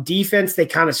 On defense, they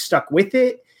kind of stuck with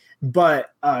it,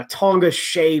 but Tonga's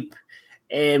shape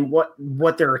and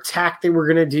what their attack they were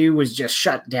going to do was just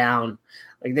shut down.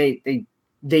 Like they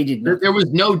did not. There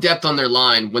was no depth on their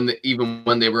line even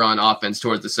when they were on offense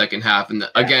towards the second half. And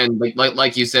again,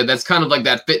 like you said, that's kind of like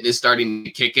that fitness starting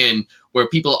to kick in, where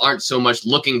people aren't so much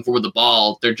looking for the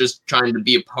ball. They're just trying to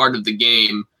be a part of the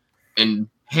game and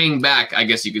hang back, I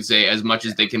guess you could say, as much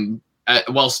as they can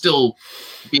while still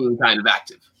being kind of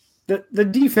active. The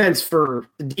defense for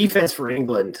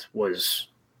England was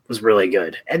really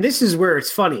good. And this is where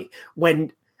it's funny.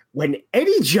 When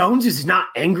Eddie Jones is not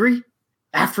angry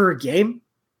after a game,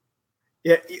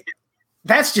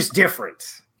 that's just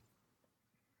different.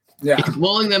 Yeah, it's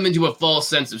lulling them into a false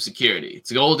sense of security.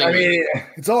 It's gold. I mean,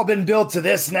 it's all been built to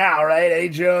this now, right? Eddie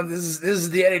Jones. This is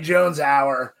the Eddie Jones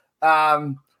hour.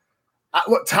 Tonga.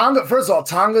 First of all,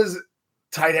 Tonga's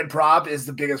tight end prop is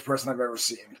the biggest person I've ever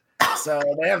seen. So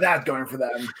they have that going for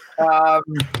them.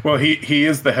 Well, he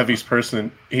is the heaviest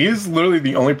person. He is literally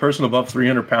the only person above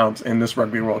 300 pounds in this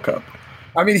Rugby World Cup.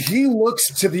 I mean, he looks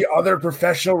to the other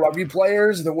professional rugby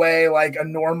players the way like a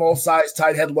normal sized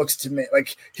tight head looks to me.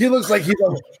 Like he looks like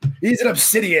he's an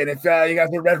obsidian. If you got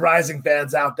the Red Rising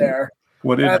fans out there,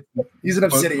 he's an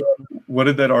obsidian. What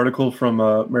did that article from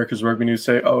America's Rugby News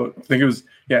say? Oh, I think it was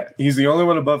he's the only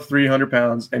one above 300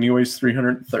 pounds, and he weighs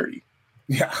 330.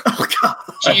 Yeah. Oh God.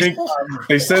 I think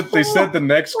they said the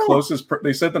next closest.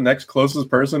 They said the next closest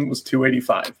person was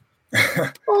 285.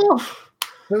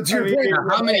 So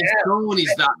how many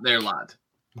Tony's not there, lad?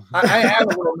 I am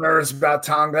a little nervous about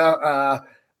Tonga.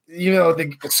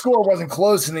 The score wasn't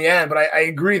close in the end, but I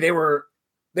agree they were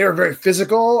very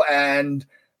physical and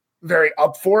very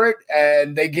up for it,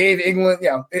 and they gave England.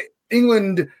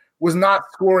 England was not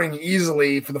scoring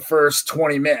easily for the first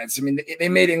 20 minutes. I mean, they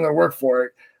made England work for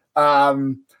it.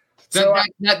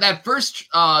 That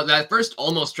first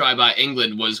almost try by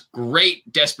England was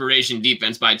great desperation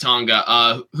defense by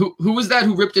Tonga. Who was that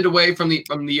who ripped it away from the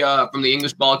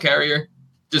English ball carrier?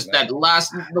 Just the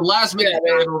last minute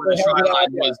over the try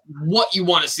line was what you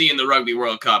want to see in the Rugby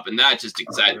World Cup, and that just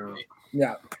excited me.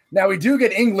 Yeah. Now we do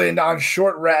get England on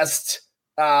short rest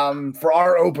for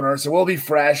our opener, so we'll be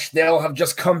fresh. They'll have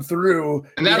just come through,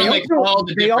 and that'll make all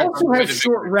the difference. They also have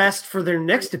short rest for their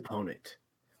next opponent,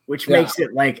 which makes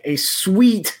it like a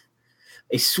sweet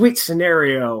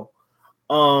scenario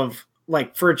of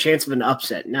like for a chance of an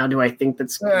upset. Now, do I think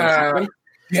that's happening?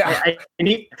 Yeah. I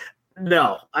think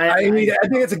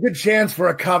it's a good chance for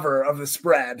a cover of the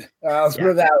spread. Let's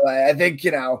put it that way. I think,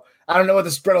 I don't know what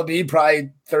the spread will be,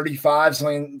 probably 35,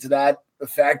 something to that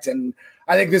effect. And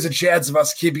I think there's a chance of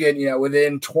us keeping it,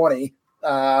 within 20,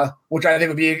 which I think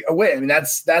would be a win. I mean,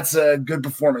 that's a good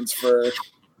performance for,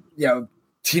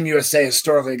 Team USA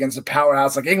historically against a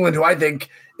powerhouse like England, who I think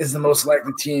is the most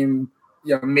likely team,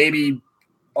 maybe,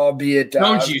 albeit.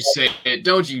 Don't you say it.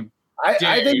 Don't you. I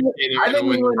think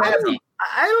England has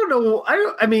I don't know.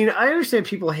 I understand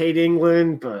people hate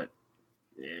England, but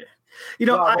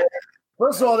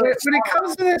first of all, when it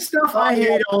comes to that stuff, I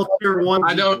hate all tier ones.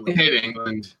 I don't hate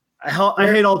England. I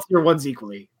hate all tier ones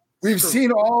equally. We've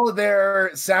seen all of their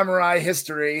samurai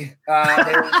history.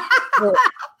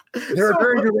 They were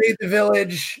very delayed the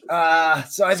village.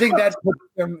 So I think that puts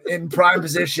them in prime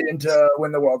position to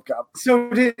win the World Cup. So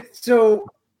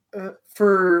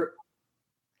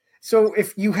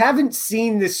if you haven't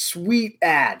seen this sweet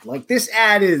ad, like this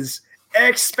ad is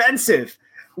expensive,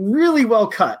 really well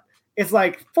cut. It's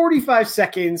like 45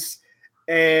 seconds,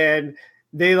 and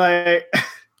they like,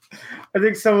 I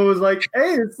think someone was like,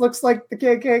 "Hey, this looks like the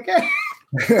KKK."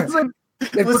 It's like,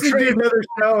 listening to another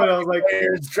show, and I was like,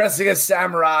 dressing as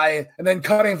samurai and then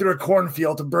cutting through a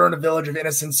cornfield to burn a village of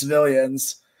innocent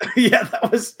civilians. Yeah,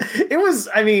 it was.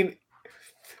 I mean,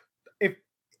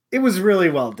 it was really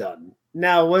well done.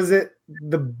 Now, was it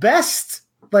the best,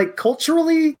 like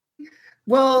culturally?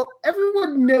 Well,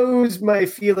 everyone knows my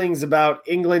feelings about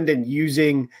England and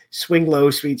using "Swing Low,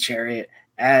 Sweet Chariot"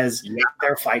 as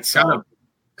their fight song.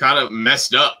 Kind of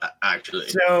messed up, actually.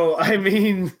 So, I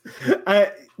mean,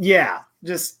 I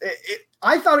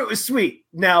thought it was sweet.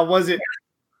 Now, was it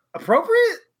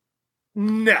appropriate?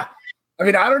 No. I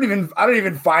mean, I don't even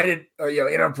find it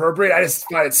inappropriate. I just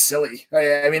find it silly.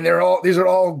 I mean, these are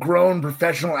all grown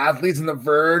professional athletes on the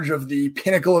verge of the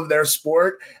pinnacle of their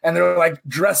sport, and they're like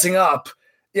dressing up.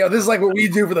 This is like what we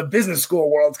do for the business school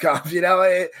World Cup.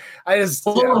 I just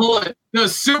hold on. The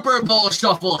Super Bowl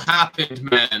shuffle happened,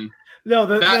 man. No,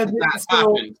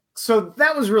 so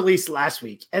that was released last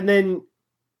week, and then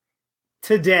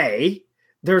today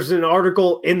there's an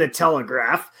article in the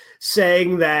Telegraph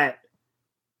saying that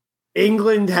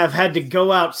England have had to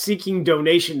go out seeking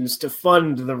donations to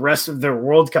fund the rest of their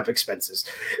World Cup expenses.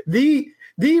 The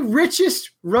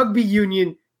richest rugby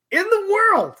union in the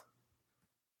world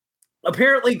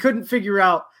apparently couldn't figure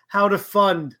out how to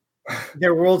fund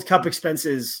their World Cup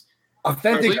expenses.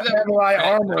 Authentic samurai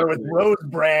armor with Rose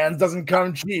brands doesn't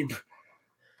come cheap.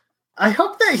 I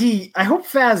hope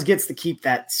Faz gets to keep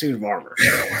that suit of armor.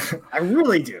 I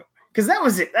really do, because that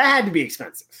was it. That had to be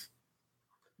expensive.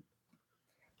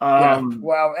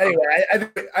 Well, anyway,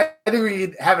 I think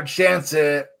we have a chance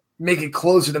to make it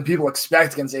closer than people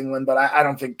expect against England, but I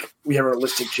don't think we have a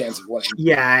realistic chance of winning.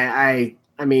 Yeah, I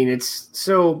mean, it's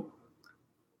so.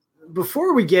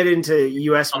 Before we get into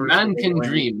U.S. A man can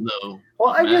dream, though.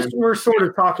 Well, I guess we're sort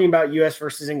of talking about U.S.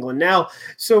 versus England now.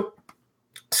 So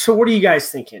what are you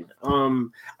guys thinking?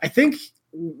 I think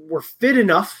we're fit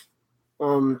enough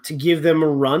to give them a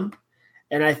run,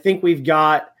 and I think we've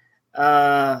got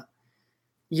I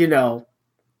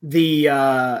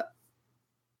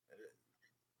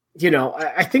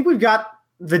think we've got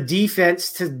the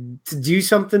defense to do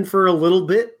something for a little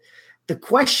bit. The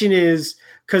question is,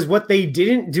 because what they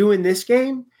didn't do in this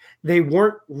game, they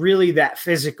weren't really that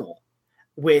physical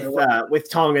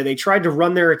with Tonga. They tried to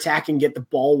run their attack and get the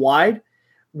ball wide,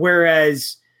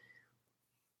 whereas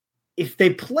if they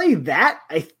play that,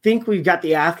 I think we've got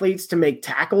the athletes to make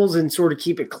tackles and sort of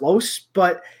keep it close,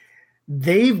 but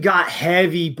they've got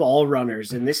heavy ball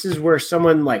runners, and this is where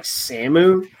someone like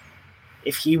Samu,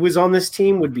 if he was on this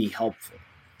team, would be helpful.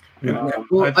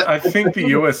 I think the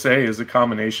USA is a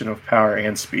combination of power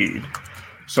and speed.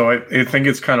 So I think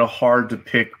it's kind of hard to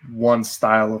pick one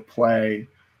style of play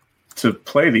to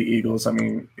play the Eagles. I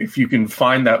mean, if you can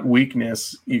find that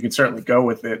weakness, you can certainly go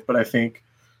with it. But I think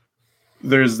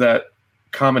there's that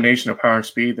combination of power and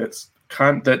speed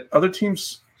that other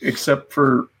teams, except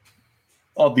for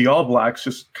the All Blacks,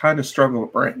 just kind of struggle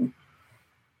to bring.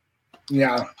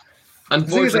 Yeah.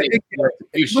 Unfortunately,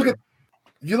 if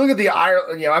you look at the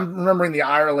Ireland, I'm remembering the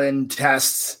Ireland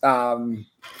tests from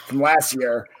last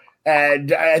year.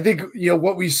 And I think,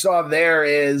 what we saw there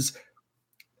is,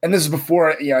 and this is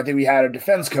before, I think we had a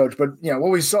defense coach, but, what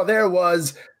we saw there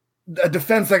was a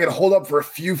defense that could hold up for a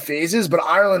few phases, but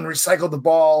Ireland recycled the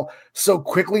ball so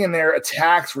quickly, and their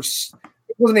attacks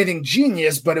it wasn't anything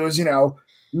genius, but it was,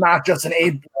 not just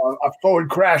a forward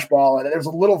crash ball. And there's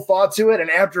a little thought to it. And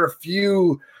after a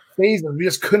few phases, we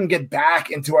just couldn't get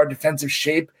back into our defensive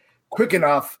shape quick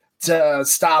enough to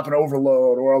stop an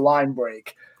overload or a line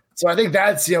break. So I think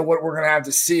that's what we're going to have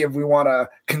to see if we want to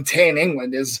contain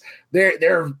England. Is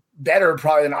they're better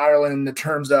probably than Ireland in the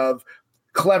terms of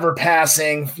clever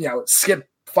passing, skip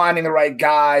finding the right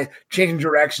guy, changing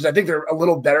directions. I think they're a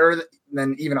little better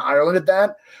than even Ireland at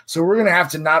that. So we're going to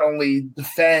have to not only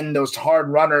defend those hard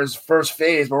runners first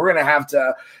phase, but we're going to have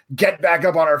to get back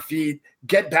up on our feet,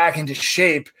 get back into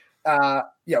shape,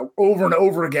 over and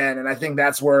over again. And I think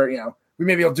that's where we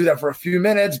maybe will do that for a few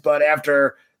minutes, but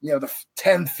after the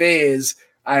 10th phase,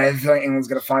 I feel like England's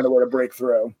going to find a way to break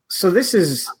through. So this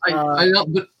is I know,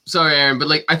 but sorry, Aaron, but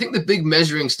I think the big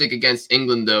measuring stick against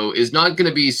England though is not going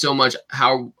to be so much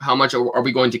how much are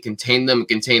we going to contain them,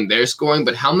 contain their scoring,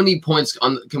 but how many points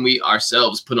can we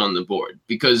ourselves put on the board?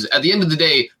 Because at the end of the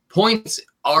day, points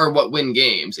are what win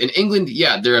games. In England,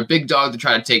 yeah, they're a big dog to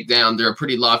try to take down. They're a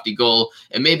pretty lofty goal,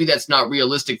 and maybe that's not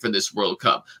realistic for this World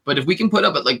Cup. But if we can put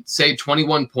up at like say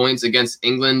 21 points against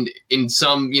England in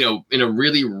some, in a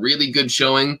really, really good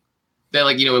showing, that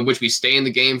in which we stay in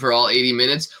the game for all 80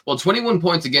 minutes, well, 21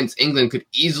 points against England could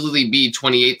easily be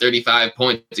 28, 35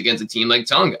 points against a team like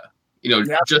Tonga.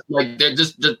 Just like they're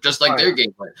just like their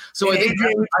game plan. So I think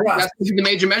that's the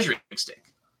major measuring stick.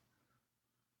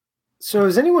 So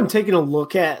has anyone taken a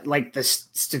look at like the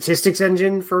statistics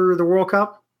engine for the World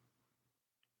Cup?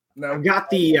 No. I've got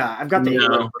the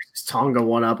England versus Tonga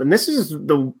one up, and this is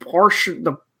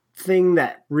the thing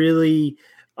that really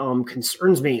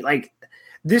concerns me. Like,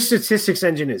 this statistics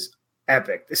engine is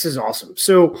epic. This is awesome.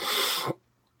 So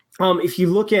if you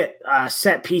look at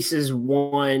set pieces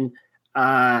won,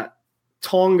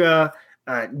 Tonga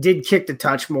did kick the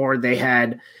touch more. They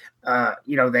had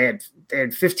they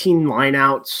had 15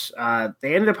 lineouts.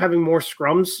 They ended up having more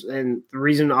scrums, and the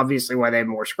reason, obviously, why they had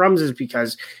more scrums is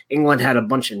because England had a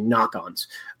bunch of knock-ons.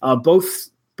 Both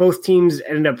teams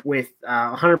ended up with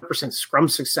 100% scrum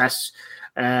success,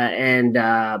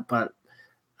 but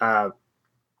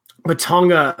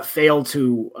Tonga failed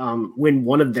to win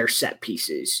one of their set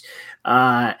pieces.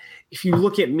 If you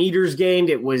look at meters gained,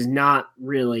 it was not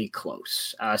really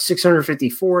close.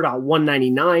 654 to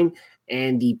 199.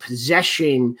 And the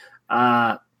possession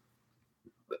was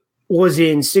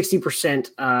in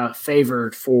 60%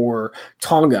 favored for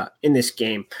Tonga in this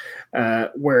game,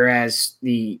 whereas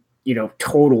the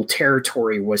total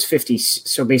territory was 50.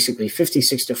 So basically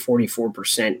 56 to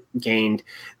 44% gained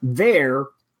there.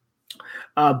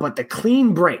 But the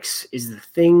clean breaks is the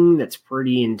thing that's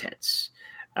pretty intense,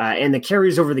 and the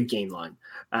carries over the gain line.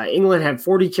 England had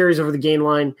 40 carries over the gain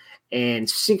line and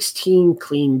 16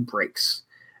 clean breaks.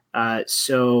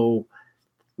 So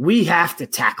we have to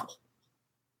tackle.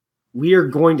 We are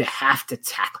going to have to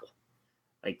tackle.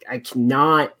 Like, I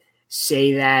cannot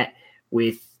say that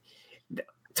with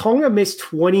Tonga missed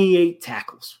 28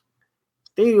 tackles.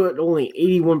 They were only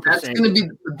 81%. That's going to be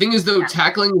the thing is, though,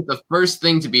 tackling is the first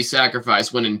thing to be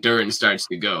sacrificed when endurance starts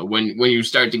to go, when you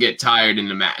start to get tired in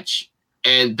the match.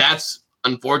 And that's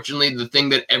unfortunately the thing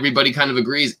that everybody kind of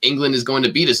agrees England is going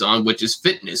to beat us on, which is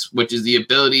fitness, which is the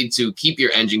ability to keep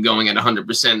your engine going at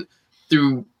 100%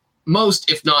 through most,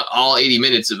 if not all, 80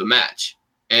 minutes of a match.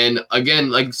 And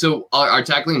again, so our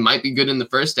tackling might be good in the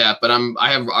first half, but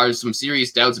I have some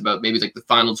serious doubts about maybe like the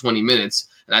final 20 minutes.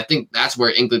 And I think that's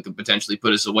where England could potentially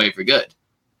put us away for good.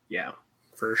 Yeah,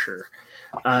 for sure.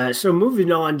 So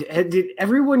moving on, did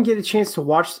everyone get a chance to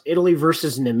watch Italy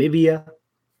versus Namibia?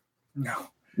 No.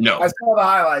 I saw the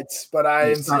highlights, but I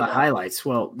didn't see the highlights.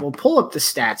 Well, we'll pull up the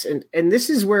stats, and this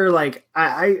is where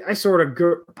I sort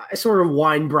of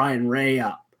wind Brian Ray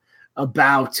up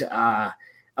about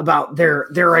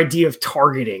their idea of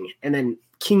targeting, and then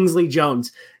Kingsley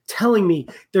Jones telling me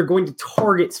they're going to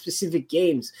target specific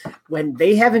games when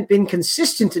they haven't been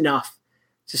consistent enough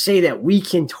to say that we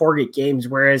can target games.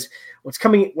 Whereas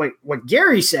what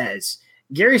Gary says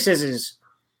is,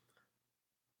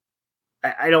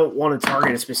 I don't want to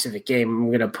target a specific game. I'm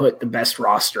going to put the best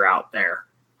roster out there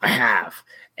I have.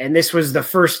 And this was the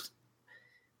first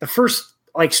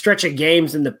stretch of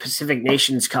games in the Pacific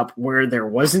Nations Cup where there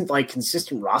wasn't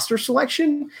consistent roster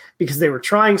selection because they were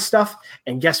trying stuff.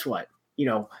 And guess what?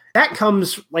 That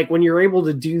comes when you're able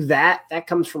to do that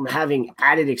comes from having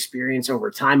added experience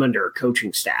over time under a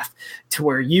coaching staff to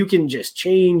where you can just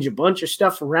change a bunch of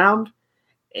stuff around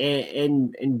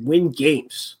and win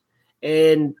games.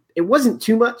 And it wasn't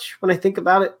too much when I think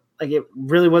about it. It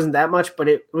really wasn't that much, but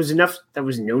it was enough that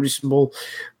was noticeable.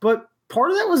 But part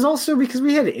of that was also because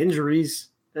we had injuries,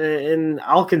 and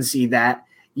I'll concede that.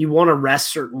 You want to rest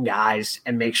certain guys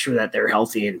and make sure that they're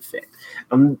healthy and fit.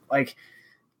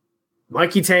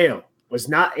 Mikey Teo was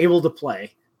not able to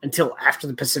play until after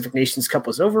the Pacific Nations Cup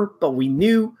was over, but we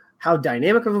knew how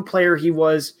dynamic of a player he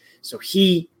was, so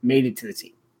he made it to the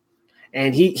team.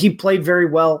 And he played very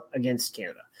well against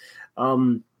Canada.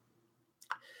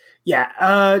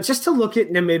 Just to look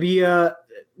at Namibia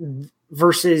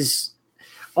versus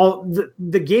all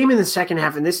the game in the second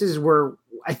half, and this is where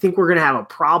I think we're going to have a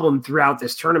problem throughout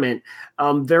this tournament.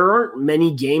 There aren't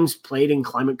many games played in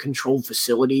climate-controlled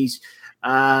facilities.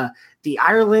 The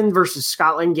Ireland versus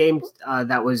Scotland game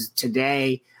that was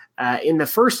today, in the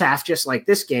first half, just like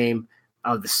this game,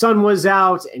 the sun was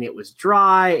out and it was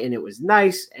dry and it was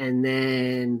nice, and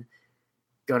then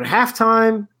go to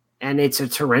halftime and it's a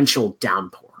torrential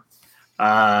downpour.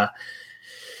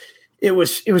 It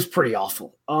was pretty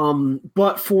awful.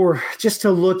 But for just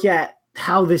to look at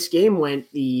how this game went,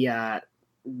 they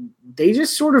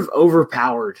just sort of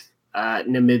overpowered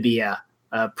Namibia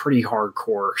pretty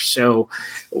hardcore. So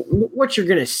what you're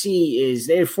going to see is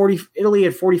Italy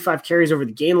had 45 carries over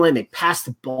the game line. They passed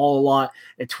the ball a lot.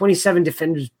 At 27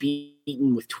 defenders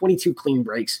beaten with 22 clean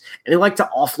breaks, and they like to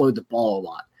offload the ball a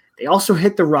lot. They also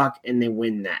hit the ruck, and they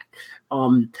win that.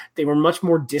 They were much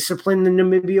more disciplined than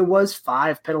Namibia was.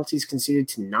 5 penalties conceded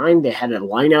to 9. They had a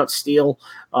line-out steal,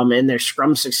 and their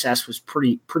scrum success was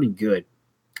pretty good.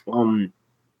 When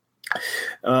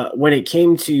it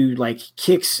came to like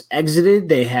kicks exited,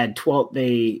 they had 12.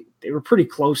 They were pretty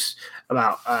close,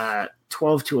 about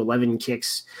 12 to 11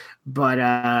 kicks,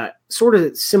 but sort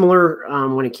of similar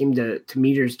when it came to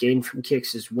meters gained from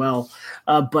kicks as well.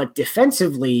 But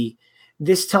defensively,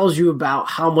 this tells you about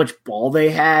how much ball they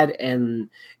had and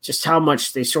just how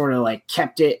much they sort of like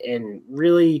kept it and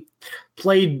really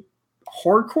played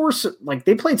hardcore. Like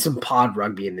they played some pod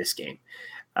rugby in this game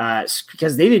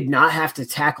because they did not have to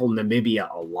tackle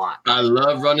Namibia a lot. I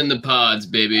love running the pods,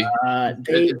 baby.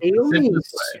 They only,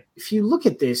 if you look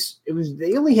at this,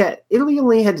 Italy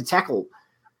only had to tackle.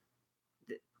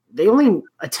 They only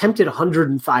attempted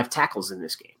 105 tackles in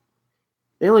this game.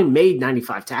 They only made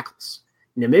 95 tackles.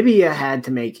 Namibia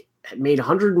made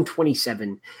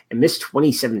 127 and missed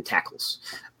 27 tackles.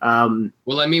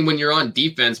 Well, I mean, when you're on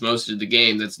defense most of the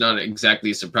game, that's not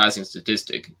exactly a surprising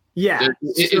statistic. Yeah.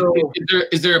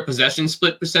 Is there a possession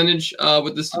split percentage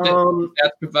with the stats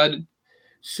provided?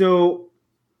 So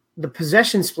the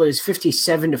possession split is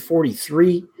 57 to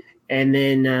 43, and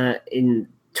then in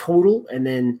total, and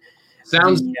then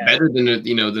sounds better than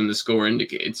the score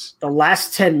indicates. The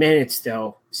last 10 minutes,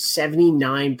 though,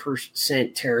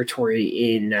 79% territory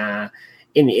in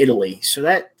Italy. So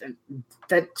that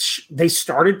they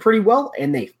started pretty well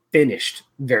and they finished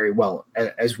very well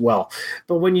as well.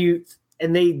 But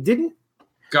they didn't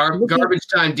garbage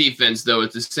time defense, though,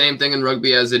 it's the same thing in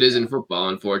rugby as it is in football,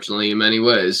 unfortunately, in many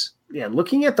ways. Yeah,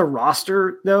 looking at the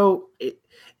roster, though, it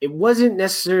wasn't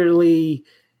necessarily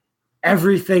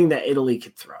everything that Italy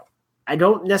could throw. I'm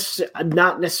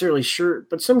not necessarily sure,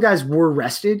 but some guys were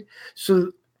rested.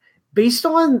 So based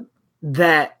on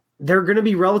that, they're going to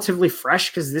be relatively fresh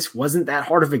because this wasn't that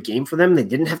hard of a game for them. They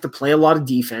didn't have to play a lot of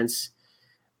defense.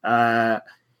 They're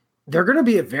going to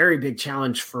be a very big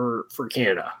challenge for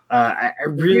Canada. I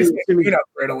really beat up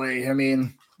for Italy. I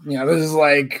mean, this is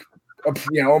like,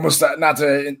 almost not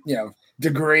to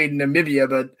degrade Namibia,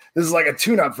 but this is like a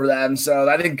tune-up for them. So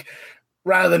I think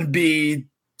rather than be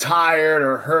tired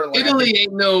or hurt, Italy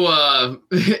ain't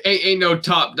no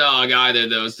top dog either,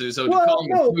 though. So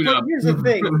but here's the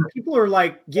thing: people are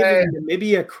like giving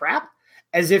Namibia crap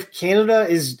as if Canada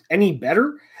is any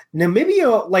better.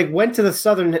 Namibia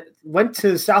went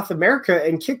to South America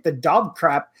and kicked the dog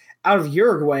crap out of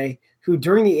Uruguay, who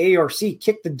during the ARC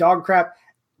kicked the dog crap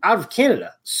out of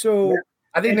Canada. So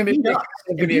I think Namibia.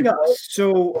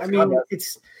 So I mean,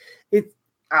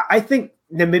 I think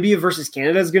Namibia versus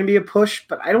Canada is going to be a push,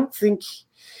 but I don't think.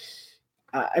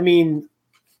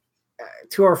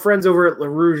 To our friends over at Le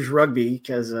Rouge Rugby,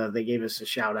 because they gave us a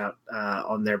shout out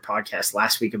on their podcast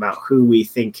last week about who we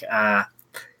think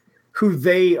who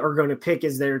they are going to pick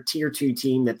as their tier 2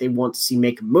 team that they want to see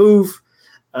make a move,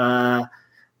 and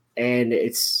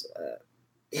it's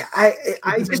I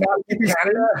just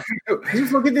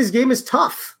look at this game as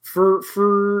tough for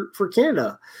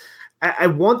Canada. I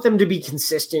want them to be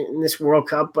consistent in this World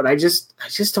Cup, but I just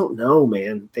don't know,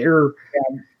 man.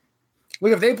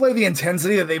 Look, if they play the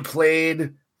intensity that they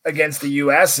played against the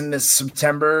U.S. in this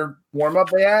September warm-up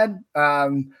they had, I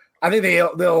think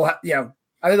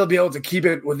they'll be able to keep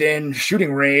it within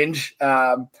shooting range.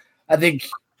 I think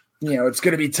it's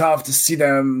going to be tough to see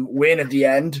them win at the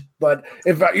end. But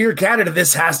if you're Canada,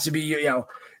 this has to be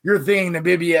you're thinking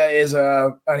Namibia is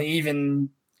an even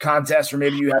contest, or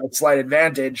maybe you have a slight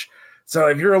advantage. So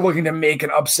if you're looking to make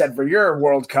an upset for your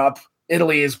World Cup,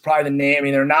 Italy is probably the name. I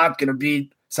mean, they're not going to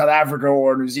beat South Africa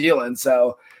or New Zealand.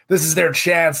 So this is their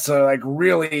chance to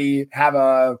really have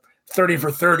a 30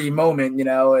 for 30 moment,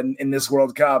 in this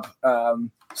World Cup.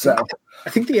 So I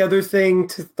think the other thing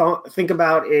to think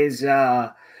about is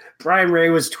Brian Ray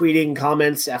was tweeting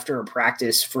comments after a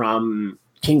practice from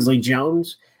Kingsley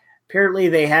Jones. Apparently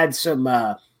they had some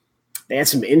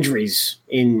injuries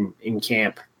in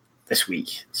camp this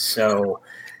week. So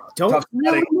don't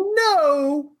really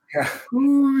know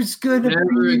who's going to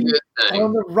be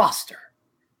on the roster.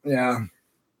 Yeah,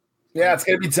 it's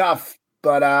going to be tough.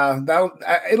 But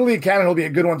Italy and Canada will be a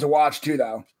good one to watch too,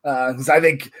 though. Because I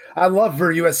think I'd love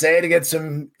for USA to get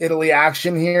some Italy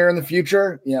action here in the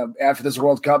future. After this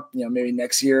World Cup, maybe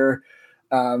next year.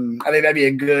 I think that'd be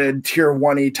a good tier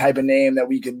 1-y type of name that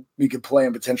we could play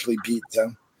and potentially beat.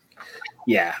 So,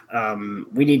 yeah,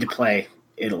 we need to play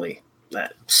Italy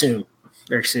soon.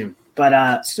 Very soon.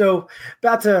 But so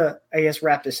about to, I guess,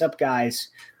 wrap this up, guys.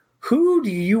 Who do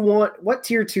you want? What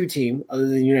tier 2 team other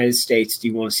than the United States do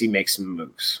you want to see make some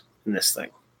moves in this thing?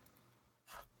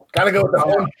 Got to go with the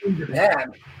home team,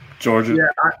 Japan. Georgia. Yeah,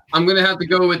 I'm gonna have to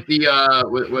go with the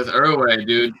with Uruguay,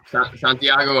 dude.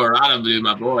 Santiago Arada, dude,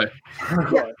 my boy.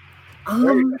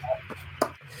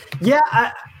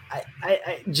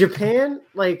 Japan,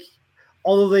 like,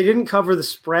 although they didn't cover the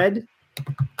spread,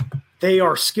 they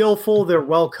are skillful. They're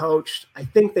well coached. I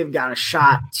think they've got a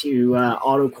shot to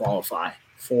auto qualify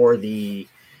for the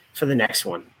next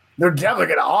one. They're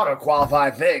definitely going to auto qualify.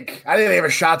 I think they have a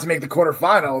shot to make the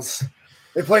quarterfinals.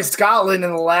 They play Scotland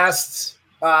in the last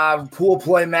pool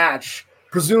play match.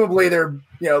 Presumably, they're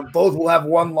both will have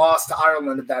one loss to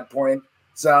Ireland at that point.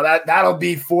 So that'll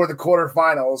be for the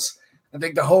quarterfinals. I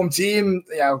think the home team,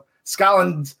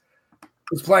 Scotland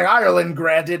was playing Ireland,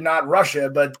 granted, not Russia,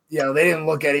 but they didn't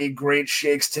look any great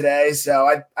shakes today.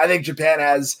 So I think Japan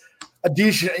has a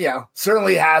decent,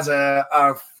 certainly has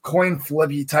a coin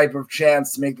flippy type of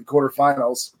chance to make the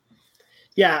quarterfinals.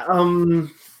 Yeah,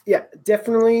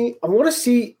 definitely. I want to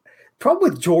see.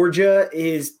 Problem with Georgia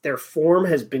is their form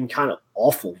has been kind of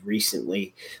awful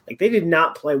recently. Like, they did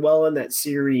not play well in that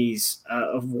series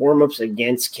of warmups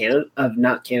against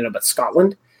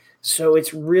Scotland. So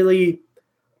it's going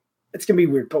to be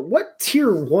weird. But what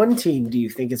tier 1 team do you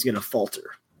think is going to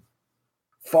falter?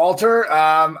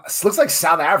 Looks like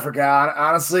South Africa.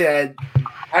 Honestly, I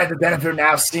had the benefit of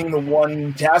now seeing the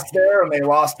one test there, and they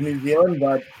lost to New Zealand.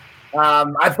 But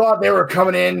I thought they were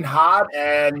coming in hot,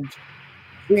 and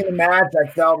seeing the match, I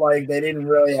felt like they didn't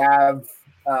really have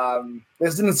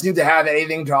this didn't seem to have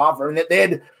anything to offer. And they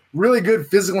had really good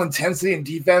physical intensity and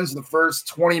defense in the first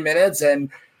 20 minutes, and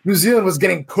New Zealand was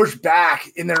getting pushed back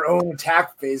in their own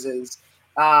attack phases.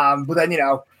 But then,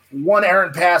 one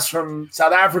errant pass from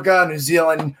South Africa, New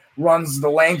Zealand runs the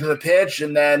length of the pitch,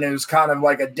 and then it was kind of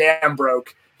like a dam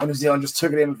broke, and New Zealand just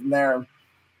took it in from there.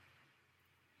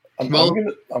 I'm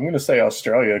going to say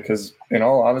Australia because, in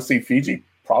all honesty, Fiji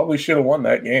probably should have won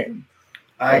that game.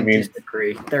 I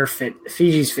disagree.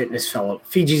 Fiji's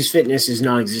fitness is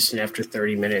non-existent after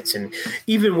 30 minutes, and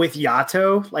even with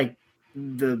Yato, like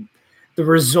the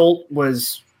result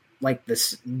was like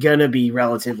this gonna be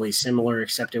relatively similar,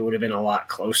 except it would have been a lot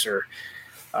closer.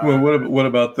 Well, what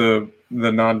about the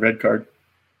non-red card?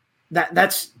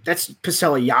 That's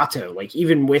Pasela Yato. Like,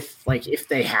 even with, like, if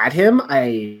they had him,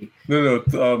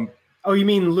 No. Oh, you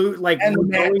mean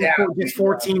going for just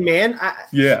 14 man?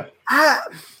 Yeah.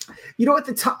 At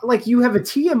the top, like, you have a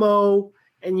TMO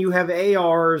and you have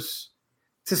ARs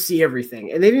to see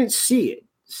everything, and they didn't see it.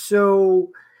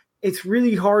 So it's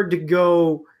really hard to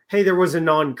go, hey, there was a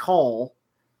non-call,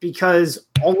 because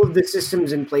all of the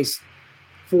systems in place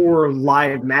for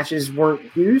live matches weren't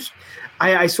used.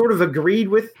 I sort of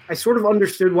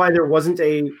understood why it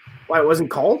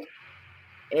wasn't called.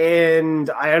 And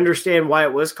I understand why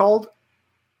it was called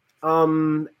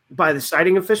by the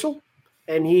citing official.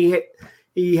 And he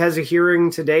has a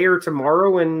hearing today or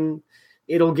tomorrow, and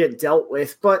it'll get dealt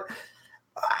with. But,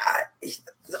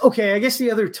 okay, I guess the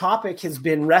other topic has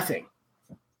been reffing.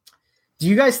 Do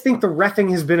you guys think the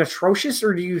reffing has been atrocious,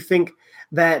 or do you think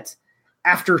that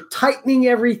after tightening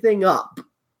everything up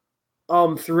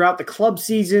throughout the club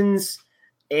seasons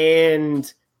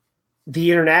and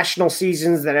the international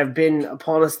seasons that have been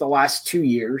upon us the last 2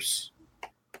 years,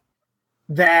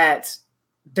 that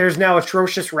there's now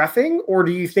atrocious reffing? Or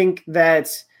do you think that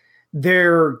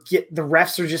the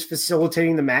refs are just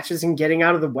facilitating the matches and getting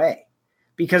out of the way?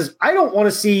 Because I don't want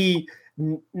to see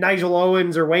Nigel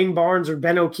Owens or Wayne Barnes or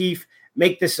Ben O'Keefe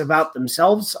make this about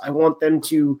themselves. I want them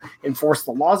to enforce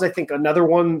the laws. I think another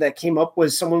one that came up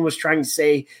was someone was trying to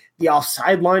say the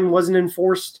offside line wasn't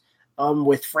enforced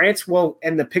with France. Well,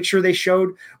 and the picture they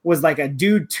showed was like a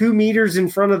dude 2 meters in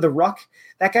front of the ruck.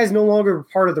 That guy's no longer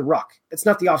part of the ruck. It's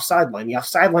not the offside line. The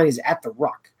offside line is at the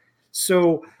ruck.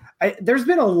 So there's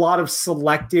been a lot of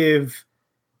selective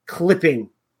clipping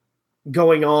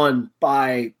going on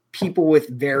by people with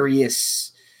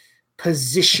various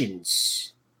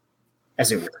positions,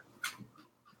 as it were.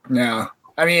 Yeah.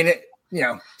 I mean,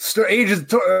 tale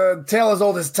as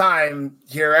old as time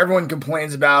here. Everyone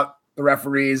complains about the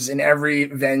referees in every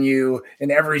venue,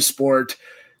 in every sport.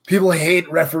 People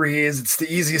hate referees. It's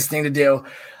the easiest thing to do.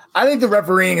 I think the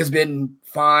refereeing has been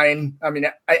fine. I mean,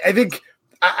 I think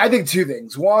two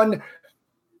things. One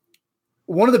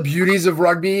of the beauties of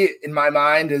rugby, in my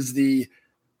mind, is the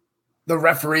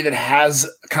referee that has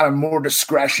kind of more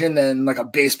discretion than like a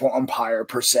baseball umpire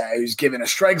per se, who's given a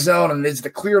strike zone and it's the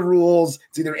clear rules.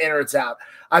 It's either in or it's out.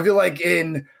 I feel like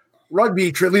in rugby,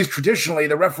 at least traditionally,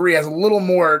 the referee has a little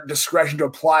more discretion to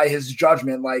apply his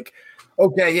judgment. Like,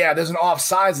 okay, yeah, there's an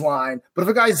offsides line, but if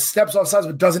a guy steps offsides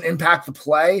but doesn't impact the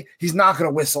play, he's not going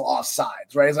to whistle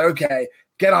offsides, right? He's like, okay,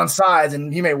 get on sides,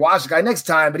 and he may watch the guy next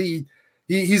time, but he's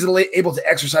able to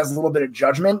exercise a little bit of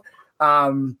judgment.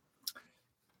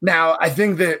 Now, I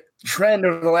think the trend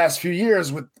over the last few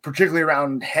years, with particularly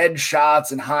around head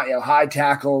shots and high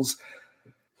tackles,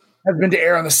 has been to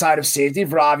err on the side of safety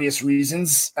for obvious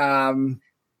reasons. They're on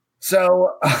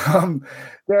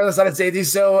the side of safety.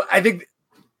 So I think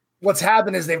what's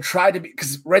happened is they've tried to be,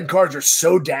 because red cards are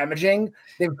so damaging,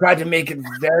 they've tried to make it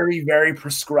very, very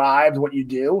prescribed what you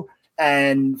do.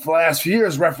 And for the last few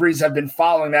years, referees have been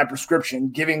following that prescription,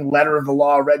 giving letter of the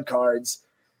law red cards.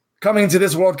 Coming into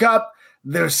this World Cup,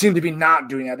 they seem to be not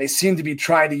doing that. They seem to be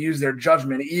trying to use their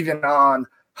judgment even on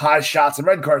high shots and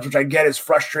red cards, which I get is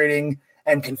frustrating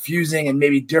and confusing and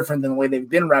maybe different than the way they've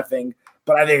been reffing,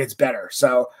 but I think it's better.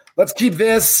 So let's keep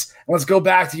this and let's go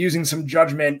back to using some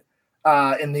judgment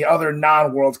in the other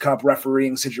non-World Cup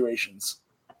refereeing situations.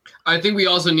 I think we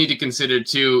also need to consider,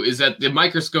 too, is that the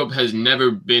microscope has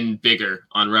never been bigger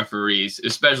on referees,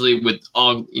 especially with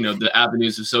all, the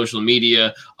avenues of social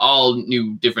media, all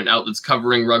new different outlets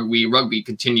covering rugby. Rugby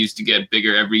continues to get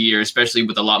bigger every year, especially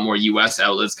with a lot more U.S.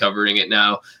 outlets covering it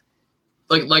now.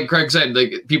 Like Craig said,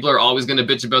 people are always going to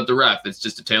bitch about the ref. It's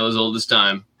just a tale as old as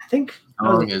time. I think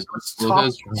I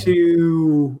talked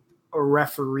to a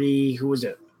referee who was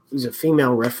a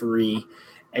female referee,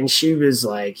 and she was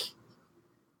like,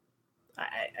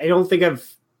 I don't think I've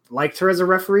liked her as a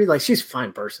referee. Like, she's a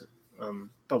fine person.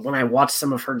 But when I watch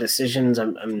some of her decisions,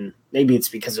 I'm maybe it's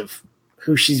because of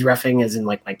who she's reffing, as in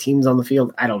like my team's on the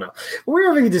field. I don't know. But we're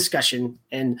having a discussion,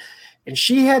 and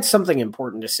she had something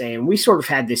important to say. And we sort of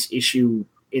had this issue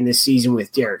in this season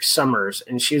with Derek Summers.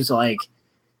 And she was like,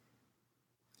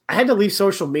 I had to leave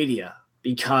social media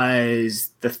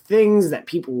because the things that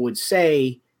people would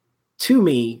say to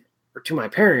me or to my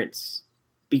parents,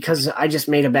 because I just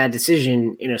made a bad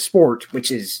decision in a sport,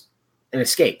 which is an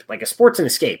escape. Like, a sport's an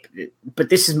escape, but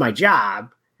this is my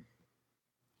job.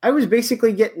 I was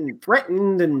basically getting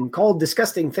threatened and called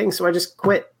disgusting things, so I just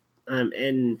quit.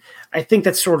 And I think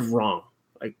that's sort of wrong.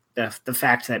 Like, the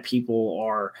fact that people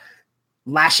are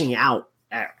lashing out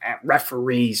at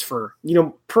referees for,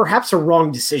 perhaps a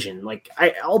wrong decision. Like,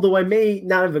 although I may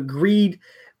not have agreed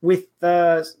with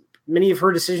many of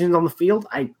her decisions on the field,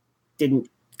 I didn't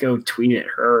go tweet at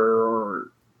her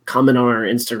or comment on her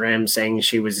Instagram saying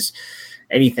she was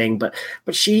anything, but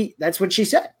that's what she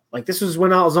said. Like, this was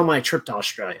when I was on my trip to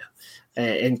Australia,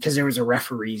 and because there was a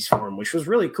referees forum, which was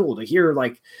really cool to hear,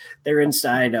 like, their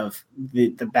inside of the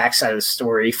backside of the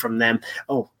story from them.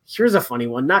 Oh, here's a funny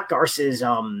one. Not Garces.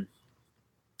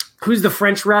 Who's the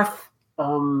French ref?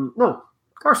 No,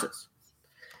 Garces.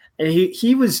 And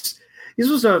he was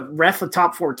a ref, a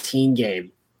top 14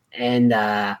 game,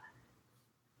 and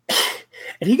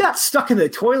he got stuck in the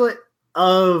toilet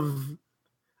of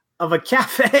a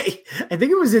cafe. I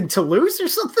think it was in Toulouse or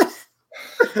something.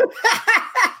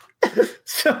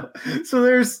 so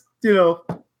there's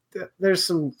there's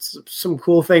some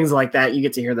cool things like that. You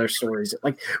get to hear their stories.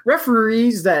 Like,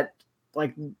 referees that,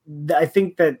 like, I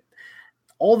think that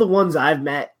all the ones I've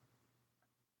met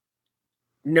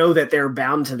know that they're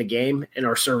bound to the game and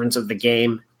are servants of the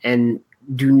game and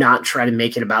do not try to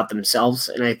make it about themselves.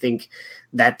 And I think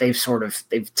that they've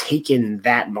taken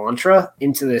that mantra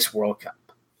into this World Cup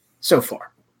so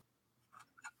far.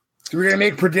 So we're gonna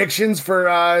make predictions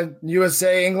for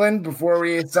USA England before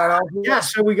we sign off. Yeah,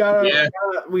 so we gotta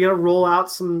roll out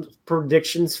some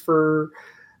predictions for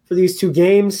these two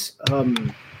games. I'll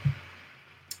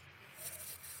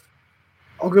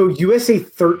go USA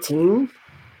 13,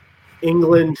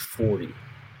 England 40.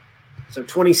 So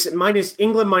 20 minus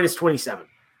England minus 27.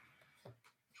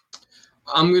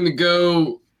 I'm going to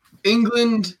go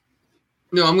England.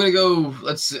 No, I'm going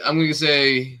to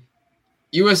say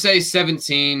USA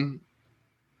 17,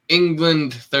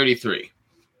 England 33.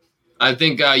 I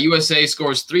think USA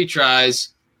scores 3 tries,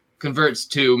 converts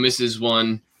 2, misses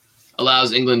 1,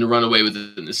 allows England to run away with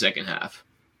it in the second half.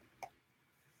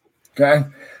 Okay.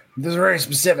 This is very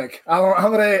specific.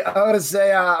 I'm gonna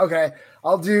say okay.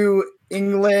 I'll do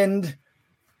England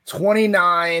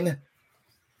 29,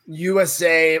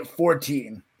 USA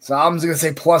 14. So I'm just gonna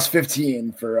say plus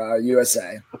 15 for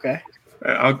USA. Okay.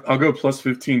 I'll go plus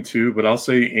 15 too, but I'll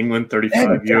say England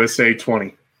 35, USA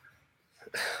 20.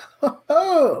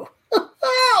 Oh.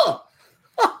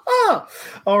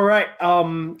 All right.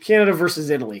 Canada versus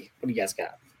Italy. What do you guys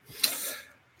got?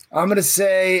 I'm gonna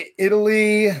say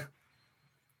Italy.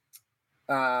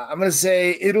 I'm going to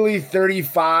say Italy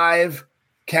 35,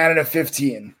 Canada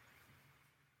 15.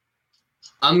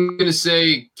 I'm going to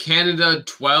say Canada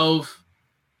 12,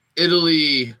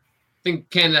 Italy. I think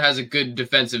Canada has a good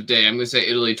defensive day. I'm going to say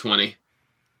Italy 20.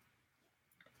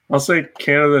 I'll say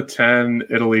Canada 10,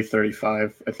 Italy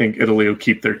 35. I think Italy will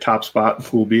keep their top spot in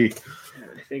Pool B.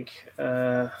 I think,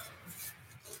 I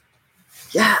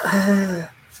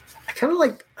kind of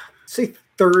like say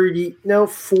 40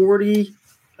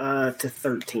 to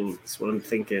 13 is what I'm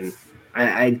thinking.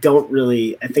 I don't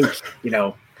really, I think,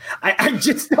 I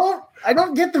just don't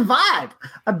get the vibe.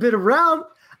 I've been around.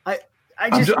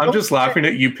 I'm just laughing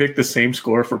at you picked the same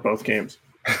score for both games.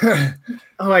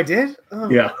 Oh, I did? Oh,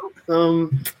 yeah.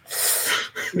 One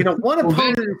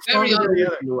opponent is stronger than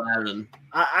the other.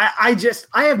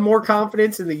 I have more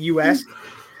confidence in the U.S.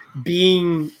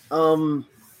 being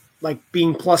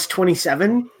plus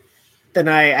 27 than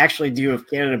I actually do of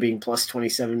Canada being plus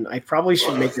 27. I probably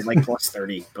should make it like plus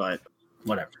 30, but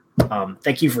whatever.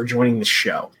 Thank you for joining the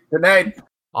show. Good night.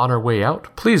 On our way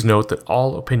out, please note that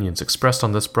all opinions expressed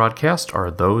on this broadcast are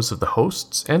those of the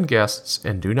hosts and guests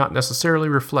and do not necessarily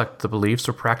reflect the beliefs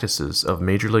or practices of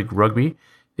Major League Rugby,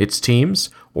 its teams,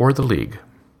 or the league.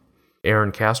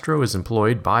 Aaron Castro is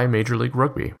employed by Major League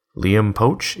Rugby. Liam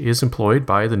Poach is employed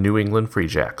by the New England Free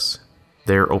Jacks.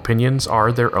 Their opinions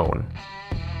are their own.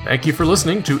 Thank you for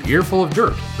listening to Earful of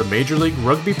Dirt, the Major League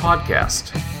Rugby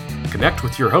podcast. Connect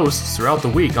with your hosts throughout the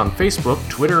week on Facebook,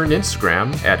 Twitter, and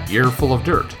Instagram at Earful of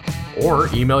Dirt, or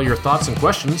email your thoughts and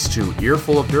questions to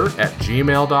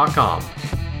earfulofdirt@gmail.com.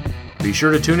 Be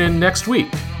sure to tune in next week.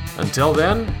 Until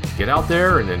then, get out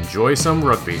there and enjoy some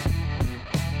rugby.